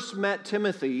Paul first met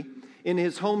Timothy in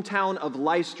his hometown of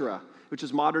Lystra, which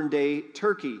is modern-day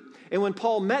Turkey. And when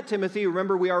Paul met Timothy,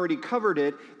 remember we already covered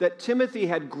it, that Timothy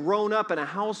had grown up in a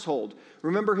household.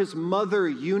 Remember his mother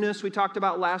Eunice we talked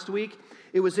about last week?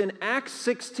 It was in Acts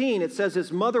 16, it says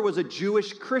his mother was a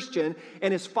Jewish Christian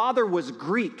and his father was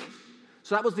Greek.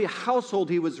 So that was the household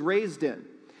he was raised in.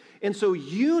 And so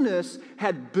Eunice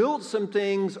had built some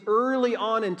things early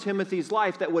on in Timothy's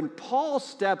life that when Paul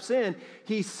steps in,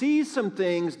 he sees some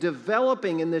things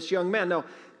developing in this young man. Now,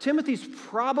 Timothy's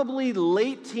probably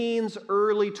late teens,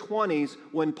 early 20s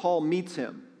when Paul meets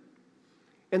him.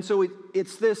 And so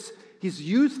it's this He's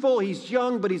youthful, he's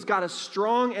young, but he's got a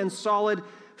strong and solid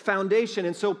foundation.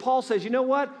 And so Paul says, you know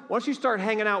what? Why don't you start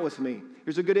hanging out with me?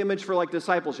 Here's a good image for like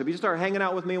discipleship. You start hanging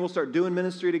out with me and we'll start doing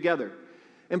ministry together.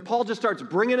 And Paul just starts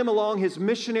bringing him along his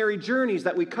missionary journeys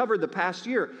that we covered the past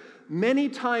year. Many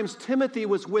times Timothy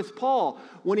was with Paul.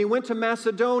 When he went to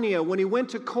Macedonia, when he went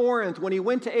to Corinth, when he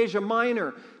went to Asia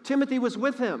Minor, Timothy was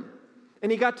with him.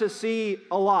 And he got to see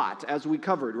a lot, as we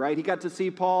covered, right? He got to see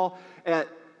Paul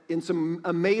in some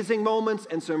amazing moments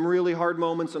and some really hard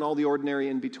moments and all the ordinary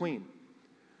in between.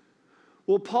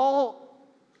 Well, Paul,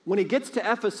 when he gets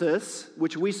to Ephesus,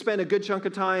 which we spent a good chunk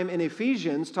of time in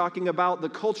Ephesians talking about the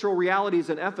cultural realities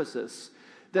in Ephesus,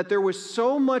 that there was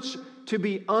so much to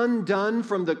be undone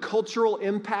from the cultural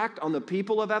impact on the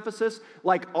people of Ephesus,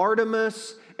 like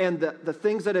Artemis and the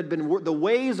things that had been, the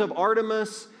ways of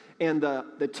Artemis and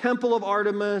the temple of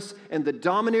Artemis and the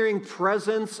domineering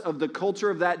presence of the culture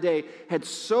of that day had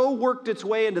so worked its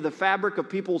way into the fabric of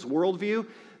people's worldview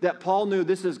that Paul knew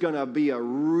this is going to be a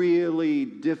really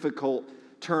difficult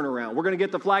turnaround. We're going to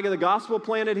get the flag of the gospel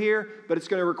planted here, but it's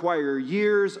going to require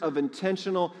years of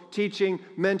intentional teaching,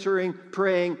 mentoring,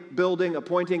 praying, building,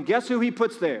 appointing. Guess who he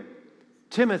puts there?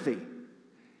 Timothy.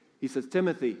 He says,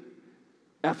 Timothy,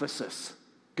 Ephesus,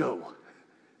 go.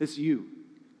 It's you.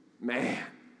 Man,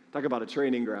 talk about a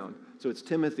training ground. So it's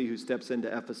Timothy who steps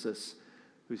into Ephesus,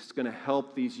 who's going to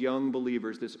help these young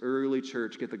believers, this early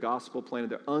church, get the gospel planted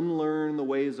there, unlearn the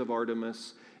ways of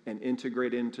Artemis, and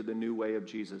integrate into the new way of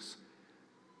Jesus.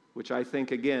 Which I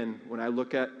think, again, when I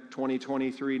look at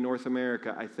 2023 North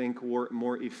America, I think we're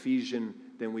more Ephesian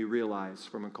than we realize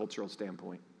from a cultural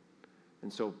standpoint.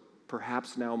 And so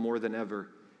perhaps now more than ever,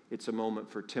 it's a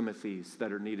moment for Timothys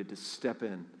that are needed to step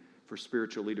in for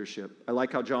spiritual leadership. I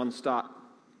like how John Stott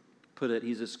put it.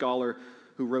 He's a scholar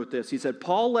who wrote this. He said,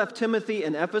 Paul left Timothy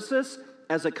in Ephesus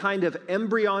as a kind of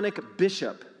embryonic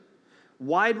bishop.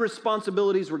 Wide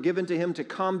responsibilities were given to him to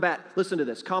combat, listen to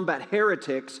this, combat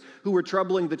heretics who were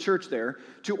troubling the church there,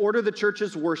 to order the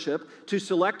church's worship, to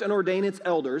select and ordain its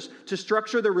elders, to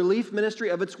structure the relief ministry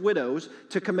of its widows,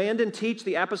 to command and teach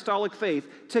the apostolic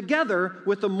faith, together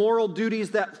with the moral duties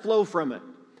that flow from it.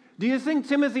 Do you think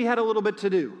Timothy had a little bit to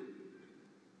do?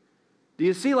 Do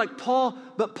you see, like Paul,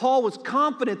 but Paul was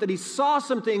confident that he saw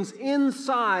some things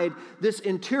inside this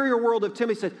interior world of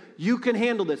Timothy. He said, you can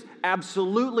handle this.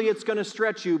 Absolutely, it's going to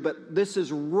stretch you, but this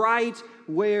is right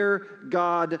where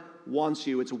God wants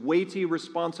you. It's weighty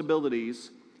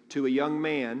responsibilities to a young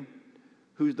man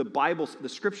who the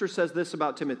scripture says this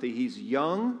about Timothy. He's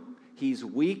young, he's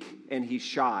weak, and he's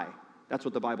shy. That's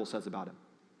what the Bible says about him.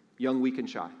 Young, weak, and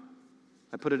shy.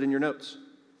 I put it in your notes.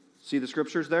 See the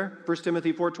scriptures there? 1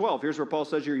 Timothy 4:12. Here's where Paul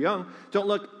says you're young. Don't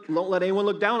let anyone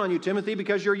look down on you, Timothy,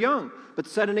 because you're young. But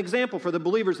set an example for the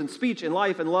believers in speech, in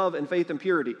life, in love, and faith, and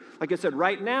purity. Like I said,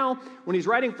 right now, when he's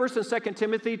writing 1 and 2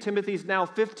 Timothy, Timothy's now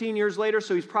 15 years later,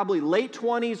 so he's probably late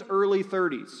 20s, early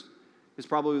 30s is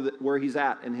probably where he's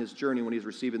at in his journey when he's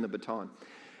receiving the baton.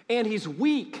 And he's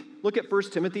weak. Look at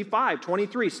 1 Timothy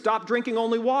 5:23. Stop drinking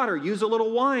only water. Use a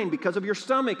little wine because of your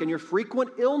stomach and your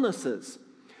frequent illnesses.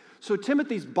 So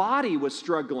Timothy's body was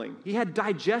struggling. He had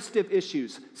digestive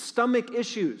issues, stomach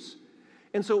issues.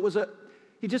 And so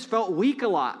he just felt weak a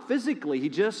lot physically.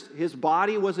 His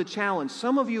body was a challenge.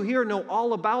 Some of you here know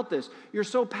all about this. You're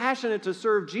so passionate to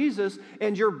serve Jesus,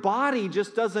 and your body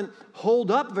just doesn't hold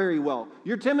up very well.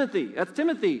 You're Timothy. That's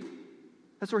Timothy.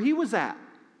 That's where he was at.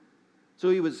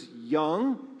 So he was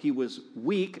young, he was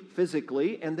weak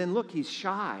physically, and then look, he's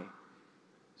shy.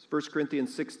 1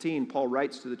 Corinthians 16, Paul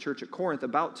writes to the church at Corinth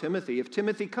about Timothy. If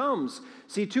Timothy comes,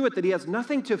 see to it that he has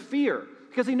nothing to fear,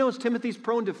 because he knows Timothy's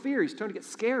prone to fear. He's prone to get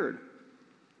scared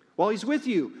while he's with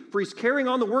you, for he's carrying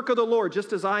on the work of the Lord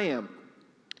just as I am.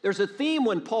 There's a theme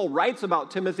when Paul writes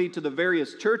about Timothy to the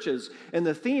various churches, and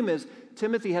the theme is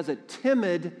Timothy has a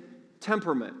timid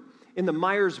temperament. In the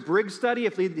Myers-Briggs study,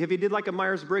 if he did like a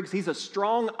Myers-Briggs, he's a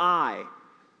strong I,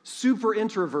 super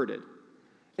introverted.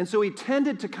 And so he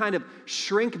tended to kind of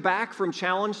shrink back from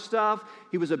challenge stuff.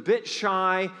 He was a bit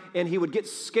shy, and he would get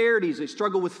scared easily,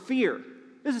 struggle with fear.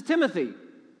 This is Timothy.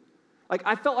 Like,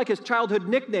 I felt like his childhood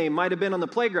nickname might have been on the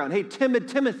playground. Hey, Timid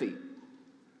Timothy.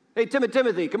 Hey, Timid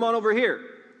Timothy, come on over here.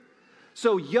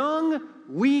 So young,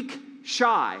 weak,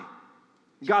 shy.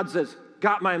 God says,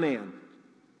 got my man.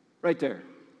 Right there.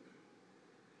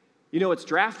 You know, it's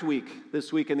draft week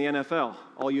this week in the NFL.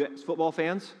 All you football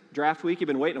fans, draft week, you've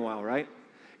been waiting a while, right?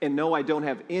 And no, I don't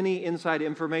have any inside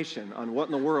information on what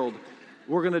in the world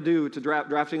we're going to do to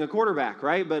drafting a quarterback,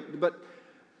 right? But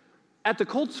At the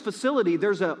Colts facility,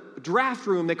 there's a draft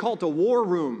room. They call it the war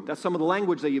room. That's some of the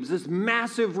language they use. This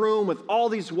massive room with all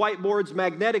these whiteboards,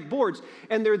 magnetic boards.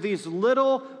 And there are these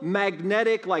little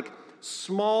magnetic, like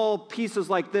small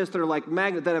pieces like this that are like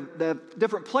magnet that have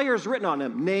different players written on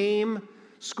them. Name,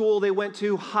 school they went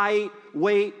to, height,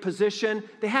 weight, position.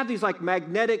 They have these like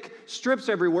magnetic strips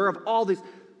everywhere of all these.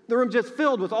 The room just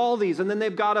filled with all these. And then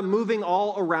they've got them moving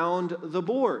all around the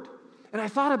board. And I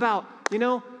thought about,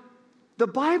 the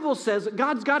Bible says that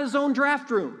God's got his own draft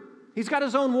room. He's got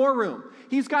his own war room.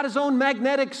 He's got his own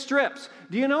magnetic strips.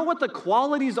 Do you know what the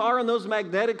qualities are on those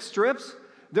magnetic strips?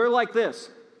 They're like this: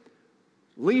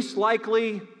 least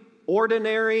likely,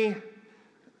 ordinary,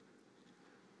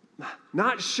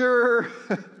 not sure,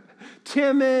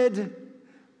 timid,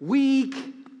 weak,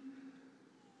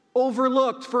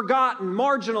 overlooked, forgotten,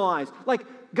 marginalized. Like,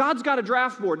 God's got a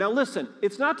draft board. Now listen,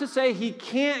 it's not to say he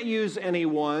can't use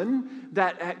anyone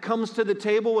that comes to the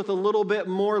table with a little bit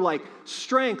more like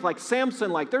strength, like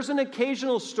Simpson. Like, there's an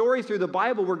occasional story through the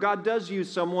Bible where God does use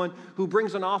someone who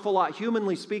brings an awful lot,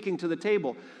 humanly speaking, to the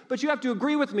table. But you have to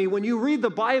agree with me, when you read the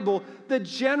Bible, the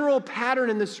general pattern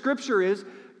in the scripture is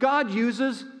God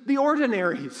uses the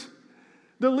ordinaries,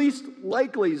 the least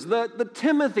likelies, the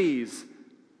Timothys,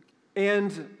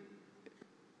 and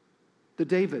the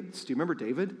Davids. Do you remember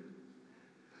David?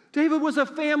 David was a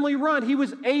family run. He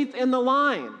was 8th in the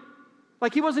line.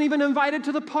 Like, he wasn't even invited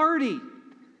to the party.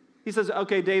 He says,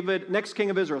 okay, David, next king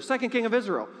of Israel, second king of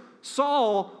Israel.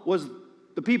 Saul was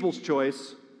the people's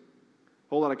choice.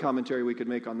 Whole lot of commentary we could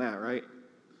make on that, right?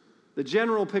 The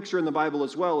general picture in the Bible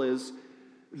as well is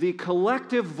the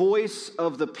collective voice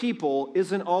of the people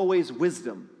isn't always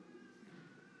wisdom.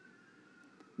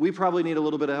 We probably need a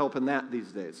little bit of help in that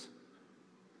these days.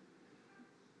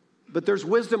 But there's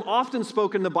wisdom often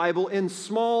spoken in the Bible in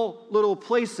small little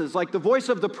places, like the voice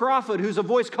of the prophet, who's a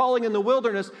voice calling in the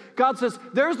wilderness. God says,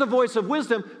 there's the voice of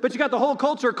wisdom, but you got the whole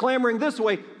culture clamoring this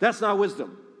way. That's not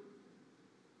wisdom.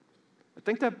 I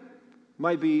think that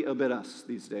might be a bit us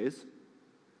these days.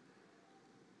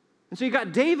 And so you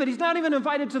got David. He's not even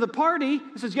invited to the party.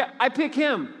 He says, yeah, I pick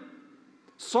him.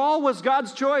 Saul was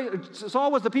God's choice.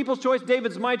 Saul was the people's choice.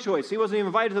 David's my choice. He wasn't even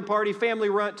invited to the party. Family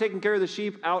run, taking care of the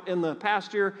sheep out in the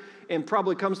pasture, and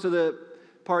probably comes to the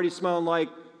party smelling like,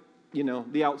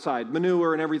 the outside,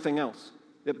 manure and everything else.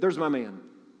 Yep, there's my man.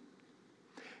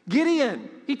 Gideon.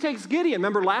 He takes Gideon.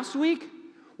 Remember last week?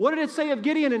 What did it say of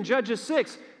Gideon in Judges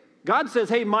 6? God says,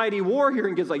 hey, mighty warrior.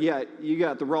 And Gideon's like, yeah, you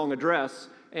got the wrong address.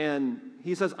 And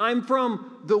he says, I'm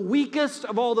from the weakest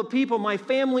of all the people. My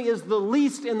family is the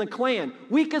least in the clan.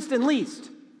 Weakest and least.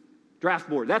 Draft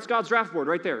board. That's God's draft board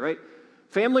right there, right?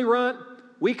 Family run,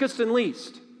 weakest and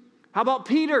least. How about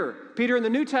Peter? Peter in the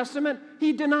New Testament,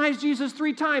 he denies Jesus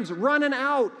 3 times, running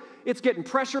out. It's getting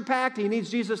pressure packed. He needs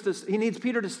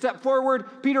Peter to step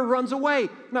forward. Peter runs away.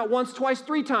 Not once, twice,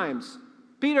 3 times.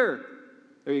 Peter,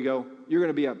 there you go. You're going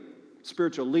to be a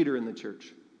spiritual leader in the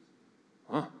church.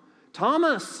 Huh?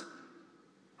 Thomas.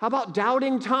 How about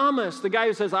doubting Thomas, the guy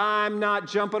who says, I'm not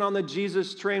jumping on the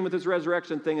Jesus train with his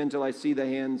resurrection thing until I see the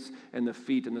hands and the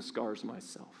feet and the scars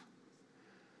myself.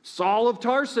 Saul of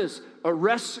Tarsus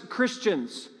arrests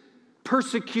Christians,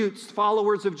 persecutes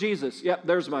followers of Jesus. Yep,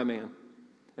 there's my man.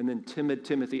 And then timid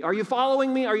Timothy. Are you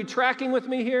following me? Are you tracking with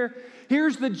me here?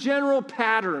 Here's the general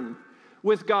pattern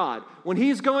with God. When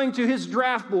he's going to his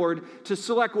draft board to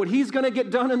select what he's going to get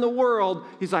done in the world,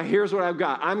 he's like, here's what I've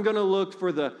got. I'm going to look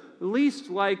for the least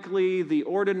likely, the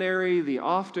ordinary, the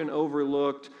often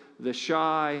overlooked, the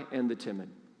shy, and the timid.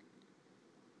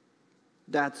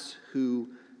 That's who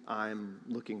I'm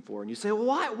looking for. And you say,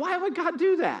 well, why would God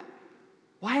do that?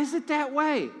 Why is it that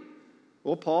way?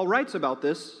 Well, Paul writes about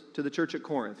this to the church at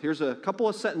Corinth. Here's a couple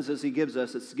of sentences he gives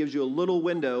us. It gives you a little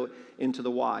window into the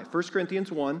why. 1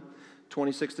 Corinthians 1,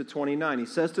 26 to 29. He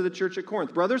says to the church at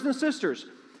Corinth, brothers and sisters,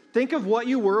 think of what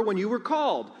you were when you were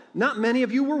called. Not many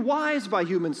of you were wise by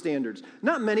human standards.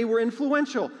 Not many were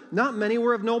influential. Not many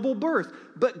were of noble birth.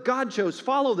 But God chose,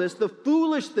 follow this, the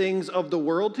foolish things of the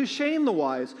world to shame the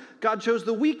wise. God chose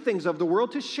the weak things of the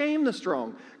world to shame the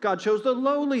strong. God chose the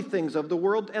lowly things of the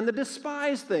world and the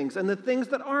despised things and the things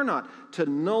that are not to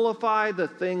nullify the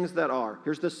things that are.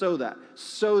 Here's the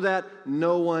so that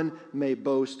no one may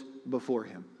boast before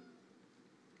him.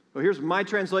 Well, here's my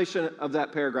translation of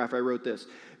that paragraph. I wrote this.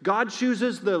 God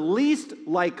chooses the least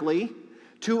likely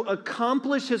to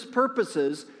accomplish his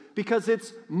purposes because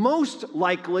it's most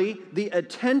likely the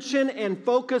attention and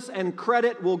focus and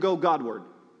credit will go Godward. Do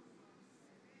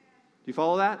you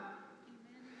follow that?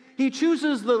 He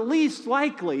chooses the least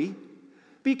likely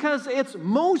because it's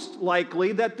most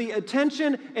likely that the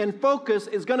attention and focus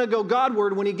is going to go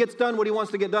Godward when he gets done what he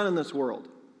wants to get done in this world.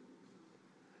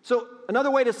 So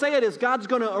another way to say it is God's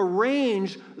going to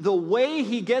arrange the way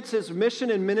he gets his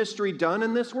mission and ministry done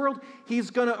in this world.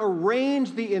 He's going to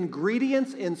arrange the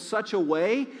ingredients in such a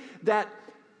way that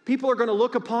people are going to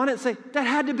look upon it and say, that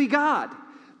had to be God.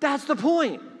 That's the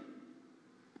point.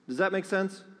 Does that make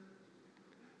sense?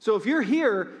 So if you're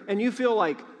here and you feel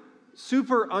like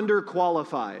super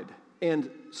underqualified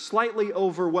and slightly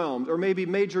overwhelmed, or maybe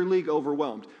major league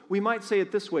overwhelmed, we might say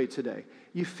it this way today.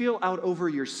 You feel out over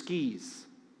your skis.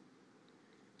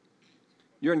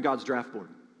 You're in God's draft board.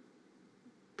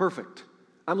 Perfect.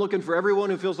 I'm looking for everyone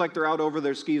who feels like they're out over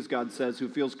their skis, God says, who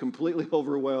feels completely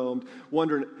overwhelmed,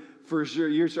 wondering, for sure,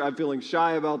 I'm feeling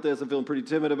shy about this, I'm feeling pretty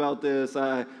timid about this,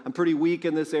 I'm pretty weak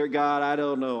in this area. God, I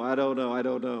don't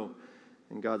know.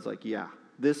 And God's like, yeah,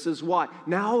 this is why.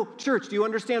 Now, church, do you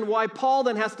understand why Paul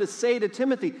then has to say to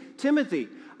Timothy, Timothy,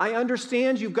 I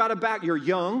understand you've got a back, you're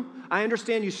young, I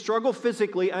understand you struggle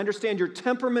physically, I understand your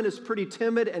temperament is pretty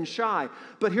timid and shy,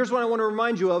 but here's what I want to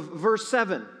remind you of, verse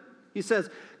 7. He says,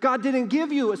 God didn't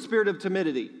give you a spirit of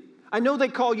timidity. I know they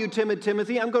call you timid,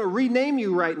 Timothy. I'm going to rename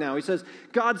you right now. He says,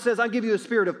 God says, I'll give you a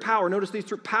spirit of power. Notice these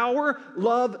three: power,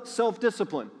 love,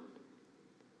 self-discipline.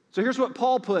 So here's what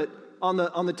Paul put on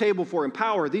the table for him.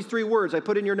 Power, these three words I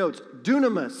put in your notes.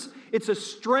 Dunamis. It's a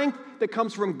strength that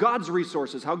comes from God's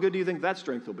resources. How good do you think that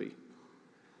strength will be?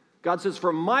 God says,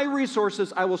 from my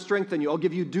resources, I will strengthen you. I'll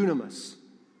give you dunamis.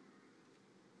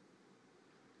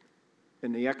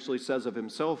 And he actually says of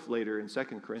himself later in 2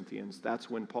 Corinthians, that's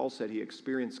when Paul said he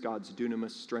experienced God's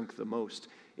dunamis strength the most,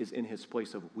 is in his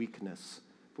place of weakness.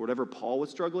 For whatever Paul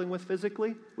was struggling with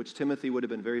physically, which Timothy would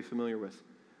have been very familiar with,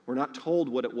 we're not told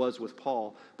what it was with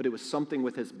Paul, but it was something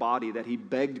with his body that he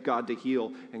begged God to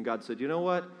heal. And God said, you know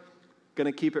what? Going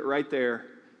to keep it right there,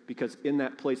 because in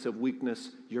that place of weakness,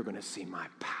 you're going to see my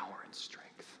power and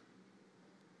strength.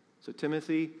 So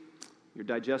Timothy, your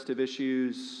digestive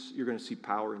issues, you're going to see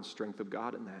power and strength of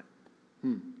God in that.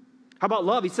 How about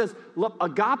love? He says, love,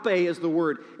 agape is the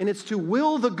word, and it's to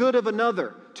will the good of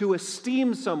another, to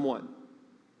esteem someone.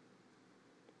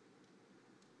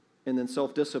 And then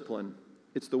self-discipline.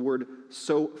 It's the word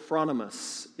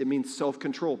sophronomus. It means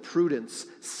self-control, prudence,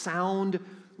 sound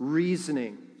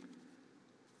reasoning.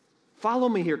 Follow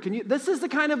me here. This is the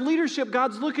kind of leadership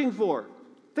God's looking for.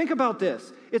 Think about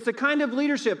this. It's a kind of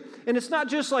leadership, and it's not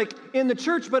just like in the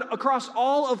church, but across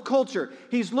all of culture.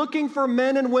 He's looking for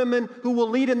men and women who will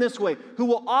lead in this way, who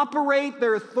will operate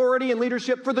their authority and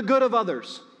leadership for the good of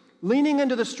others, leaning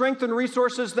into the strength and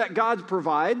resources that God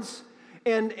provides,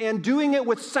 and doing it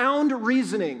with sound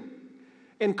reasoning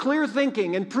and clear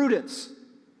thinking and prudence.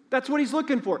 That's what he's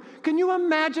looking for. Can you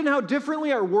imagine how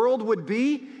differently our world would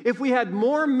be if we had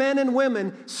more men and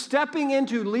women stepping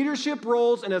into leadership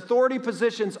roles and authority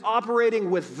positions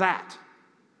operating with that?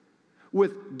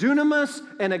 With dunamis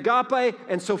and agape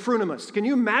and sophronomus. Can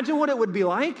you imagine what it would be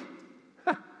like?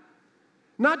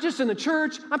 Not just in the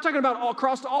church, I'm talking about all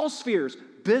across all spheres.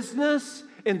 Business,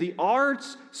 in the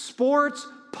arts, sports,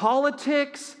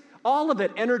 politics, all of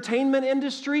it. Entertainment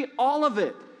industry, all of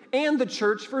it. And the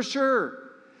church for sure.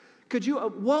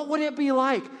 What would it be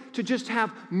like to just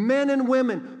have men and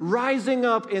women rising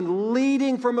up and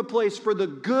leading from a place for the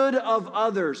good of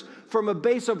others, from a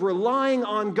base of relying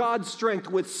on God's strength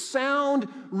with sound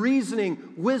reasoning,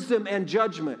 wisdom, and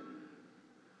judgment?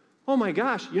 Oh my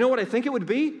gosh, you know what I think it would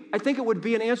be? I think it would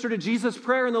be an answer to Jesus'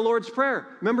 prayer in the Lord's Prayer.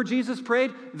 Remember Jesus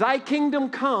prayed, thy kingdom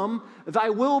come, thy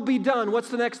will be done. What's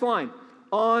the next line?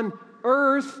 On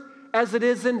earth as it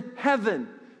is in heaven.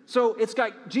 So it's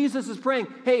got, Jesus is praying,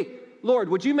 hey, Lord,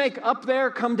 would you make up there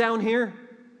come down here?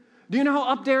 Do you know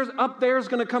how up there is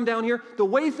going to come down here? The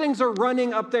way things are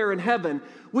running up there in heaven,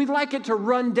 we'd like it to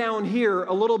run down here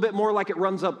a little bit more like it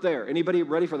runs up there. Anybody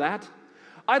ready for that?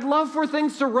 I'd love for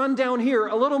things to run down here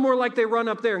a little more like they run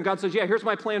up there. And God says, yeah, here's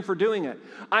my plan for doing it.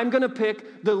 I'm going to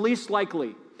pick the least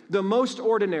likely, the most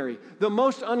ordinary, the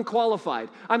most unqualified.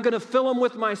 I'm going to fill them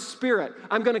with my spirit.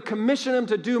 I'm going to commission them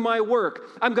to do my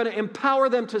work. I'm going to empower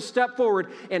them to step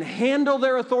forward and handle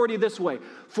their authority this way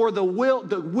for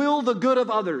the good of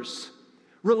others,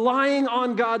 relying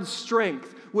on God's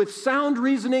strength with sound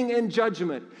reasoning and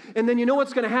judgment. And then you know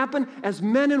what's going to happen? As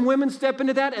men and women step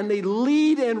into that and they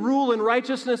lead and rule in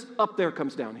righteousness, up there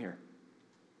comes down here.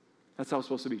 That's how it's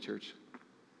supposed to be, church.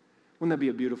 Wouldn't that be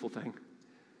a beautiful thing?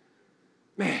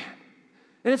 Man,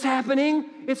 and it's happening.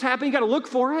 It's happening. You got to look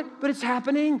for it, but it's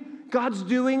happening. God's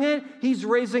doing it. He's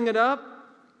raising it up.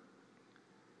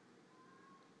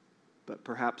 But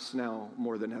perhaps now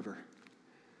more than ever,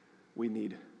 we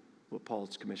need what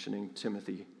Paul's commissioning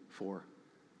Timothy for.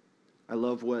 I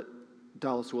love what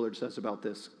Dallas Willard says about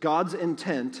this. God's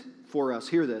intent for us,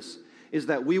 hear this, is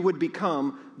that we would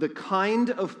become the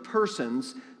kind of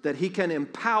persons that he can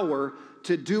empower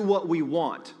to do what we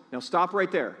want. Now stop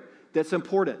right there. That's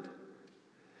important.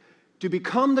 To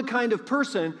become the kind of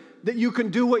person that you can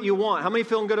do what you want. How many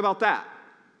feeling good about that?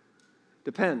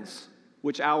 Depends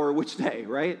which hour, which day,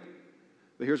 right?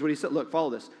 But here's what he said. Look, follow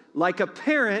this. Like a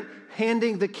parent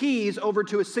handing the keys over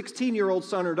to a 16-year-old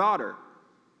son or daughter.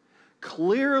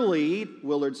 Clearly,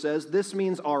 Willard says, this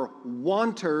means our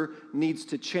wanter needs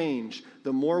to change.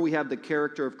 The more we have the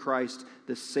character of Christ,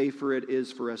 the safer it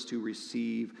is for us to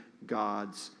receive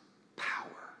God's power.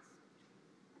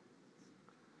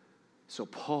 So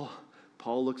Paul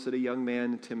looks at a young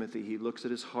man, Timothy. He looks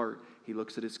at his heart. He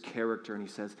looks at his character, and he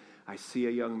says, I see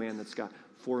a young man that's got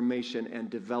formation and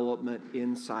development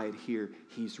inside here.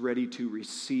 He's ready to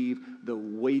receive the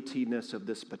weightiness of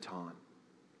this baton.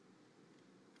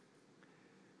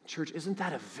 Church, isn't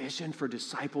that a vision for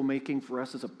disciple making for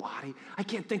us as a body? I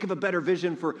can't think of a better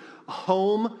vision for a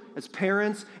home as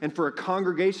parents and for a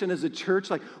congregation as a church.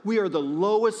 Like, we are the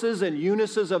Loises and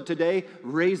Eunices of today,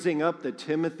 raising up the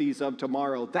Timothys of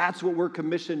tomorrow. That's what we're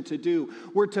commissioned to do.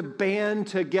 We're to band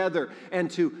together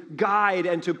and to guide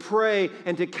and to pray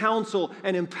and to counsel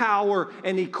and empower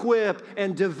and equip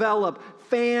and develop,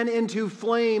 fan into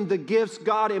flame the gifts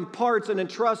God imparts and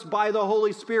entrusts by the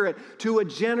Holy Spirit to a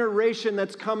generation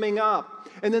that's coming up.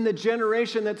 And then the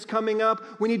generation that's coming up,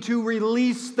 we need to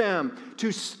release them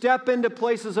to step into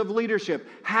places of leadership,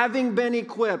 having been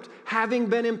equipped, having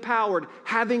been empowered,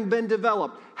 having been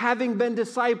developed, having been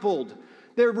discipled.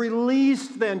 They're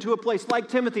released then to a place like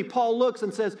Timothy. Paul looks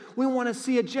and says, we want to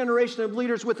see a generation of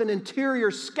leaders with an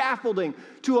interior scaffolding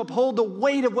to uphold the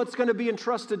weight of what's going to be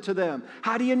entrusted to them.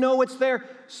 How do you know it's there?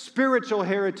 Spiritual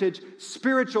heritage,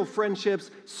 spiritual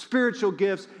friendships, spiritual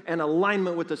gifts, and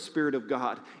alignment with the Spirit of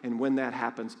God. And when that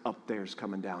happens, up there's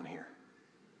coming down here.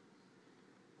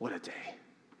 What a day.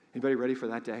 Anybody ready for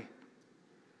that day?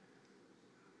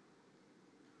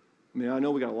 I mean, I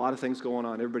know we got a lot of things going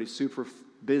on. Everybody's super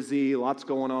busy, lots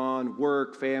going on,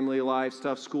 work, family life,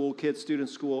 stuff, school, kids,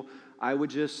 students, school. I would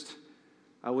just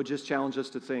challenge us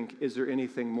to think, is there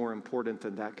anything more important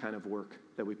than that kind of work,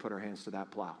 that we put our hands to that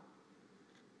plow?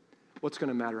 What's going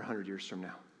to matter 100 years from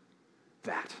now?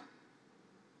 That.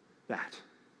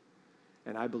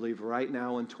 And I believe right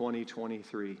now in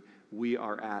 2023, we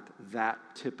are at that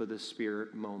tip of the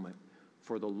Spirit moment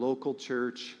for the local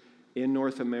church in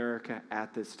North America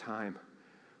at this time.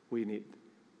 We need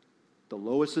the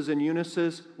Loises and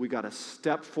Eunices. We got to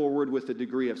step forward with a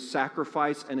degree of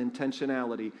sacrifice and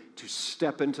intentionality to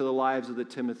step into the lives of the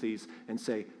Timothys and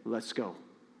say, let's go.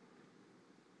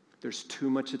 There's too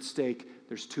much at stake.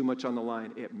 There's too much on the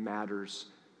line. It matters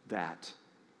that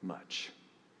much.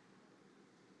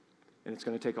 And it's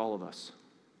going to take all of us.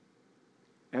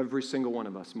 Every single one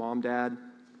of us. Mom, dad,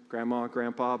 grandma,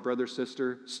 grandpa, brother,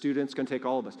 sister, students, going to take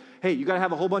all of us. Hey, you got to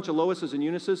have a whole bunch of Loises and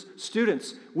Eunices.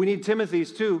 Students, we need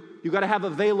Timothys too. You got to have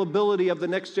availability of the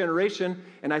next generation.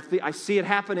 And I see it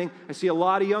happening. I see a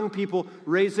lot of young people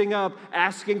raising up,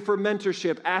 asking for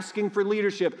mentorship, asking for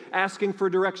leadership, asking for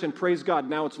direction. Praise God.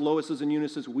 Now it's Loises and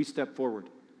Eunices. We step forward.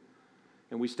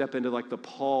 And we step into like the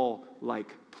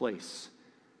Paul-like place.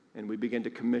 And we begin to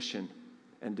commission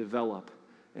and develop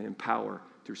and empower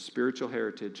through spiritual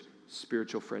heritage,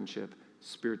 spiritual friendship,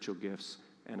 spiritual gifts,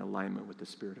 and alignment with the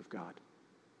Spirit of God.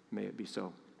 May it be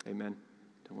so. Amen.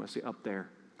 Don't want to see up there,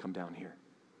 come down here.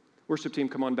 Worship team,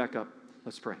 come on back up.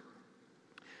 Let's pray.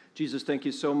 Jesus, thank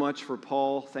you so much for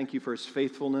Paul. Thank you for his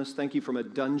faithfulness. Thank you from a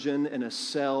dungeon and a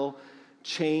cell,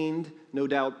 chained, no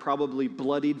doubt probably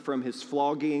bloodied from his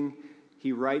flogging.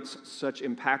 He writes such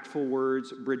impactful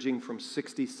words, bridging from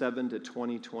 67 to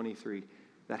 2023.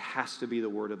 That has to be the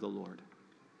word of the Lord.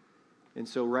 And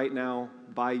so right now,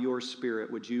 by your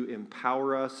Spirit, would you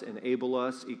empower us, enable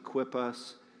us, equip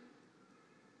us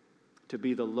to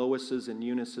be the Loises and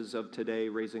Eunices of today,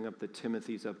 raising up the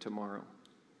Timothys of tomorrow.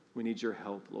 We need your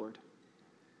help, Lord.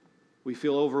 We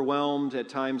feel overwhelmed, at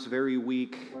times very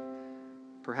weak,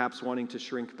 perhaps wanting to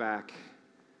shrink back.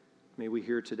 May we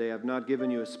hear today, I've not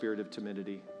given you a spirit of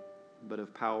timidity, but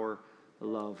of power,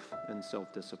 love, and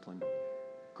self-discipline.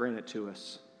 Grant it to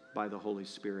us by the Holy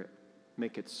Spirit.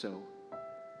 Make it so.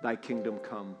 Thy kingdom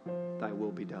come, thy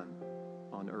will be done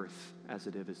on earth as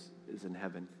it is in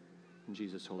heaven. In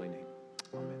Jesus' holy name,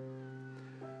 amen.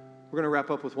 We're going to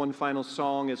wrap up with one final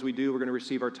song. As we do, we're going to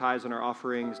receive our tithes and our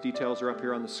offerings. Details are up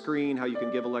here on the screen, how you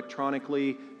can give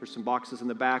electronically. There's some boxes in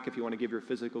the back if you want to give your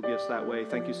physical gifts that way.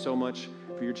 Thank you so much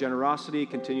for your generosity.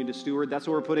 Continue to steward. That's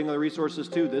what we're putting the resources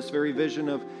to, this very vision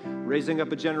of raising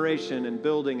up a generation and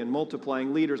building and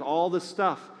multiplying leaders, all this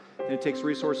stuff. And it takes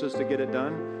resources to get it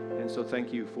done. And so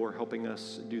thank you for helping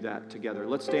us do that together.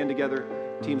 Let's stand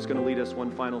together. Team's going to lead us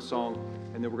one final song,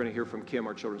 and then we're going to hear from Kim,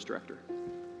 our children's director.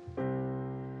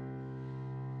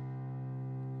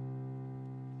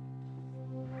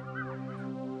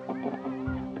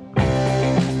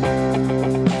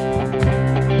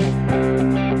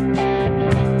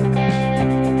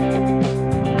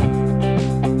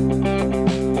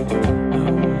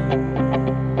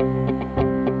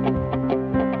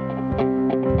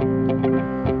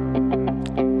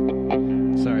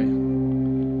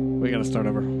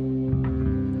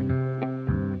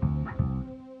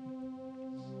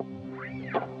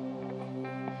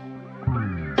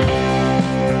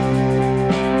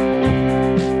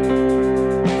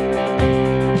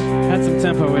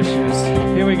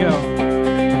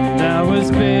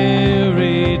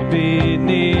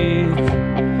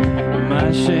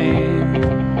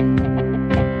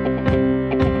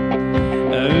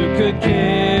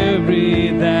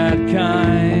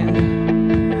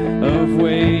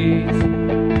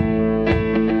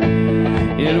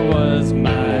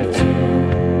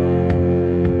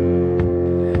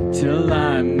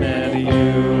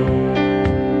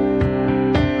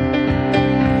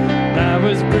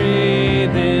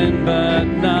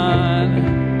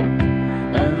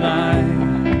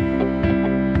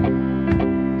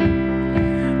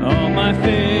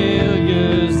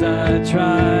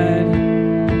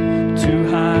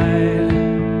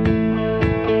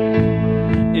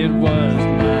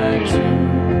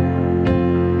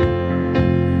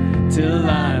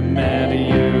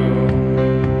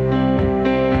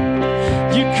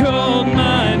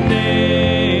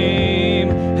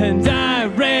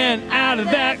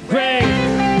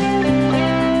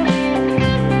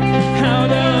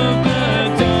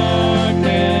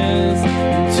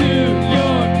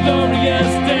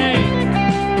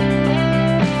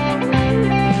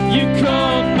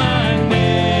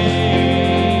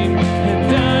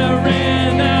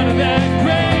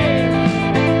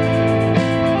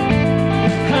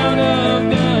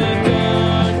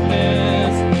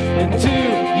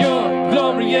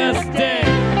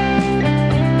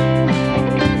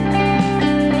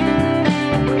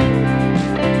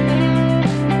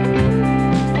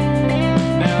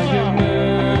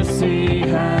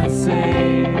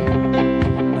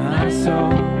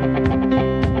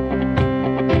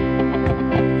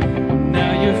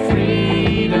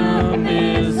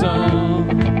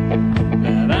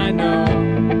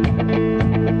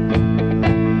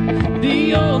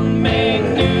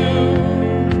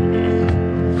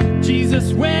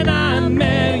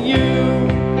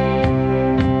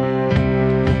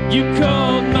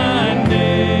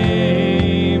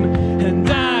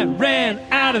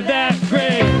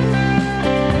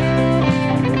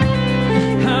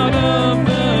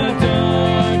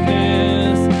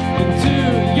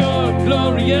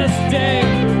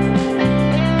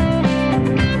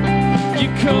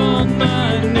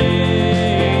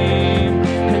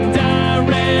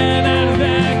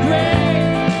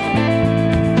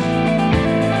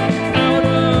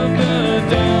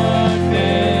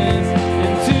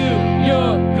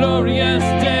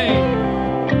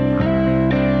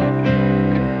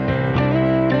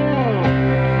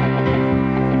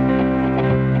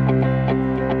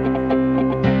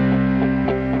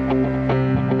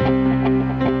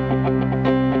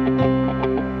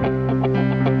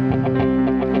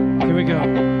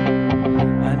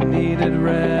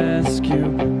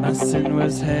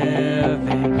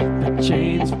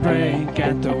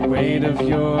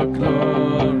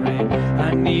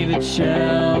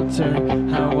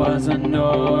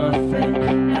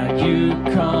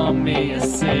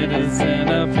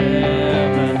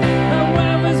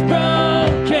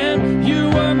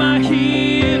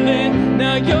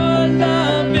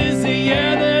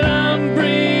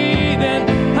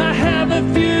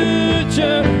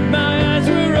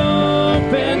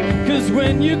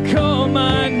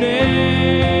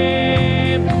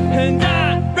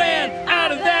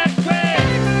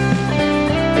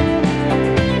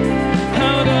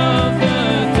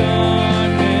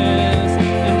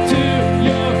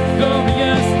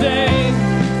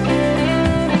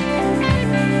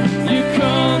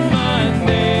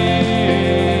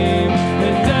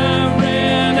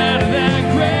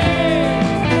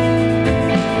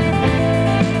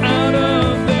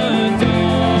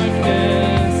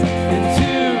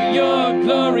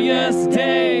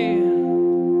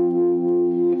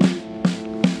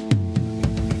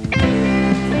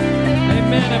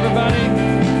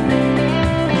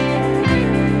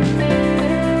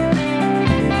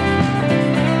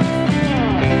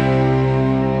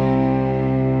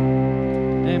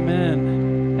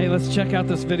 Check out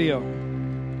this video.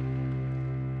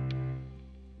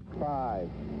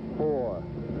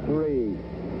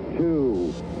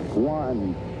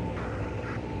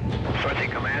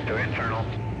 command to internal.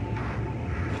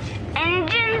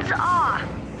 Engines off.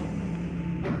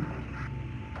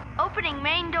 Opening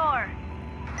main door.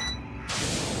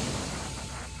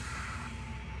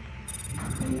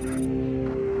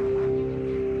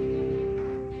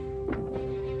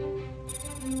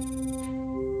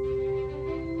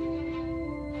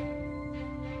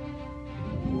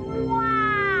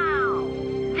 Wow!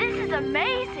 This is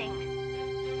amazing.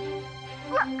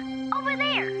 Look, over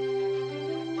there.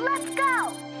 Let's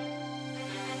go.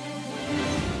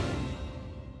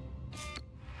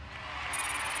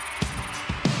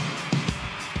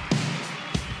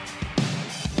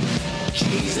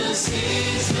 Jesus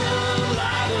is the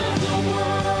light of the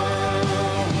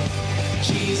world.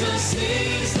 Jesus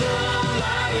is the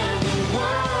light of the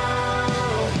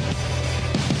world.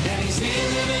 And he's still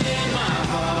living in my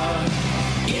heart.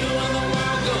 Even when the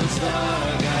world goes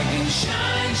dark, I can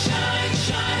shine, shine,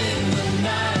 shine in the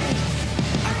night.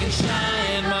 I can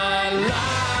shine my light.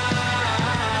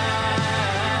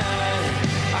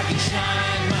 I can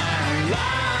shine my light.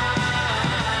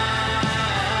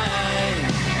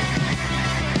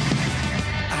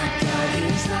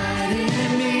 His light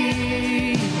in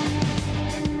me,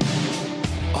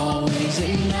 always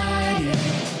ignited,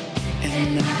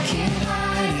 and I can't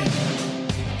hide it.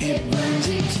 It burns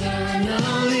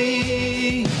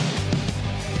eternally.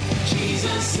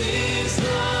 Jesus is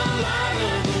the light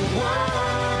of the world.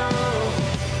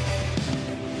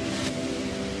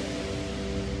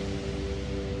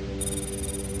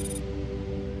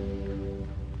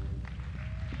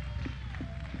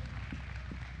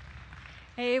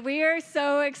 Hey, we are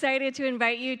so excited to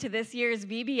invite you to this year's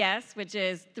VBS, which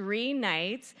is 3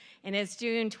 nights, and it's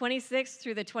June 26th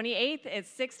through the 28th.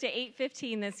 It's 6 to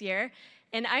 8:15 this year,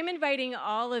 and I'm inviting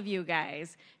all of you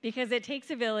guys because it takes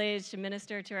a village to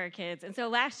minister to our kids. And so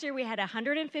last year we had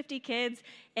 150 kids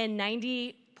and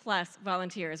 90 plus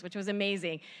volunteers, which was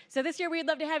amazing. So this year we'd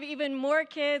love to have even more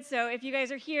kids. So if you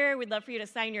guys are here, we'd love for you to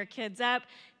sign your kids up.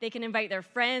 They can invite their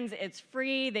friends. It's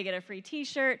free. They get a free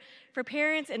t-shirt. For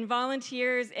parents and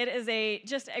volunteers, it is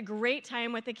just a great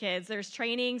time with the kids. There's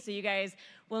training, so you guys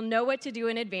will know what to do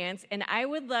in advance. And I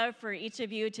would love for each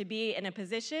of you to be in a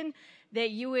position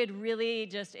that you would really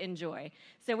just enjoy.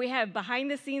 So we have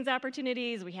behind-the-scenes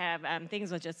opportunities. We have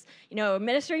things with just,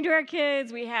 ministering to our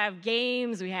kids. We have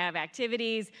games. We have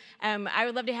activities. I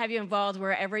would love to have you involved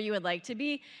wherever you would like to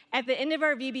be. At the end of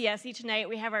our VBS each night,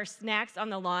 we have our snacks on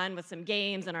the lawn with some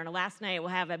games, and on our last night, we'll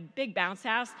have a big bounce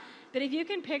house. But if you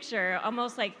can picture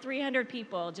almost like 300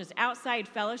 people just outside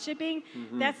fellowshipping,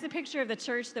 that's the picture of the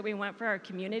church that we want for our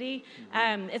community.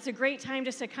 It's a great time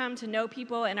just to come to know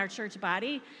people in our church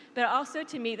body, but also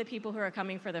to meet the people who are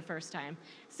coming for the first time.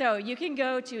 So you can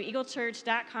go to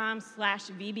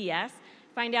eaglechurch.com/VBS,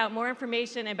 find out more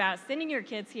information about sending your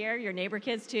kids here, your neighbor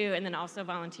kids too, and then also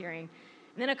volunteering.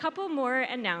 And then a couple more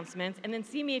announcements, and then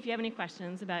see me if you have any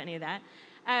questions about any of that.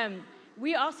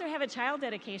 We also have a child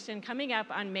dedication coming up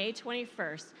on May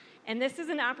 21st, and this is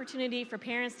an opportunity for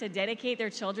parents to dedicate their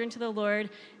children to the Lord,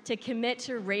 to commit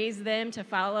to raise them to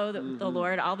follow the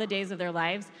Lord all the days of their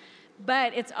lives.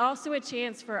 But it's also a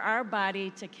chance for our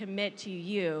body to commit to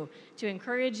you, to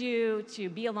encourage you, to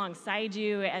be alongside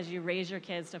you as you raise your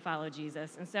kids to follow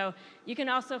Jesus. And so you can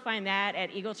also find that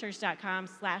at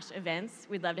eaglechurch.com/events.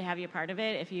 We'd love to have you a part of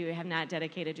it if you have not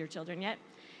dedicated your children yet.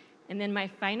 And then my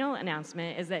final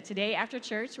announcement is that today after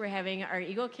church, we're having our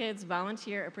Eagle Kids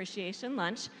Volunteer Appreciation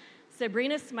Lunch.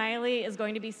 Sabrina Smiley is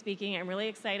going to be speaking. I'm really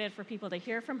excited for people to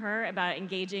hear from her about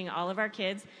engaging all of our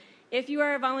kids. If you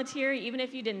are a volunteer, even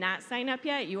if you did not sign up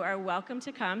yet, you are welcome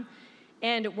to come.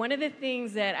 And one of the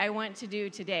things that I want to do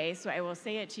today, so I will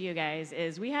say it to you guys,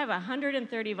 is we have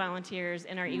 130 volunteers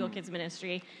in our Eagle Kids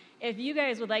ministry. If you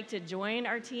guys would like to join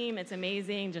our team, it's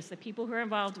amazing. Just the people who are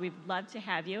involved, we'd love to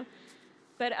have you.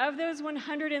 But of those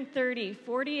 130,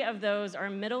 40 of those are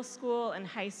middle school and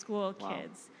high school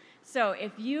kids. So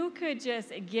if you could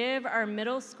just give our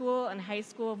middle school and high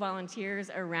school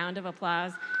volunteers a round of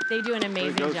applause. They do an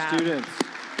amazing job. Students.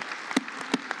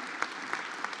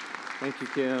 Thank you,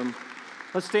 Kim.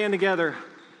 Let's stand together.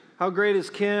 How great is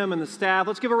Kim and the staff?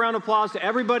 Let's give a round of applause to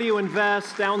everybody who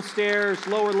invests downstairs,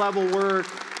 lower level work.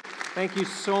 Thank you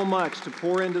so much to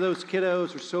pour into those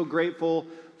kiddos. We're so grateful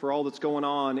for all that's going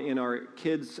on in our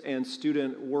kids and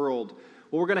student world.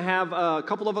 Well, we're going to have a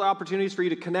couple of opportunities for you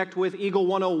to connect with. Eagle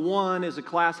 101 is a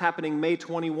class happening May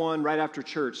 21 right after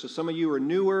church. So some of you are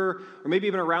newer or maybe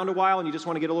you've been around a while and you just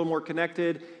want to get a little more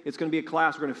connected. It's going to be a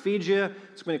class. We're going to feed you.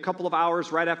 It's going to be a couple of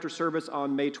hours right after service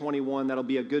on May 21. That'll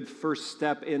be a good first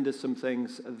step into some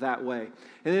things that way.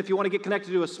 And then if you want to get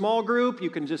connected to a small group, you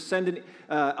can just send it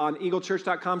on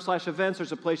eaglechurch.com/events.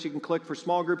 There's a place you can click for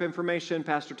small group information.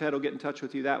 Pastor Ted will get in touch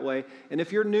with you that way. And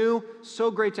if you're new,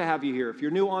 so great to have you here. If you're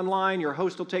new online, your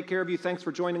host will take care of you. Thanks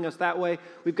for joining us that way.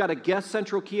 We've got a guest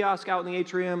central kiosk out in the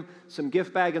atrium, some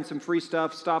gift bag and some free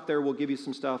stuff. Stop there. We'll give you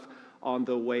some stuff on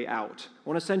the way out. I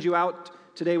want to send you out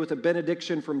today with a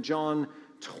benediction from John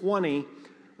 20.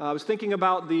 I was thinking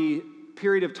about the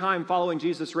period of time following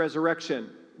Jesus' resurrection.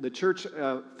 The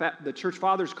church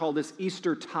fathers call this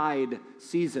Easter tide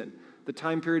season. The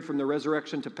time period from the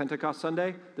resurrection to Pentecost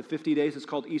Sunday, the 50 days, is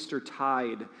called Easter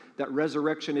tide. That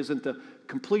resurrection isn't the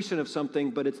completion of something,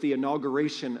 but it's the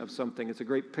inauguration of something. It's a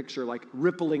great picture, like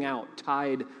rippling out,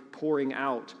 tide pouring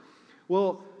out.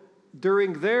 Well,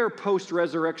 during their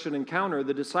post-resurrection encounter,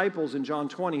 the disciples in John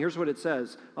 20, here's what it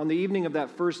says. On the evening of that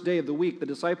first day of the week, the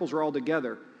disciples were all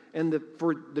together, and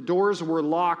the doors were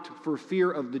locked for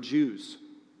fear of the Jews.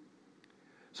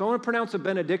 So I want to pronounce a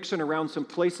benediction around some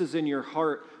places in your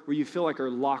heart where you feel like are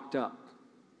locked up.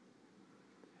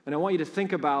 And I want you to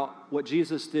think about what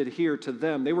Jesus did here to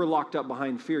them. They were locked up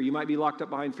behind fear. You might be locked up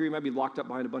behind fear. You might be locked up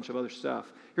behind a bunch of other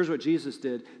stuff. Here's what Jesus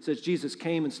did. It says, Jesus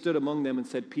came and stood among them and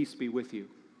said, peace be with you.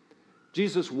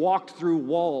 Jesus walked through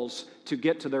walls to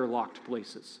get to their locked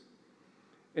places.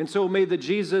 And so may the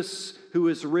Jesus who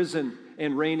is risen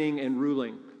and reigning and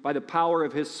ruling by the power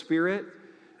of his Spirit,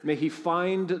 may he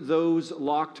find those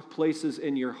locked places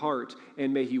in your heart,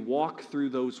 and may he walk through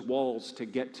those walls to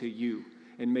get to you.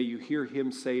 And may you hear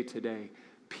him say today,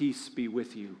 peace be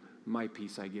with you, my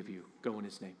peace I give you. Go in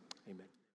his name. Amen.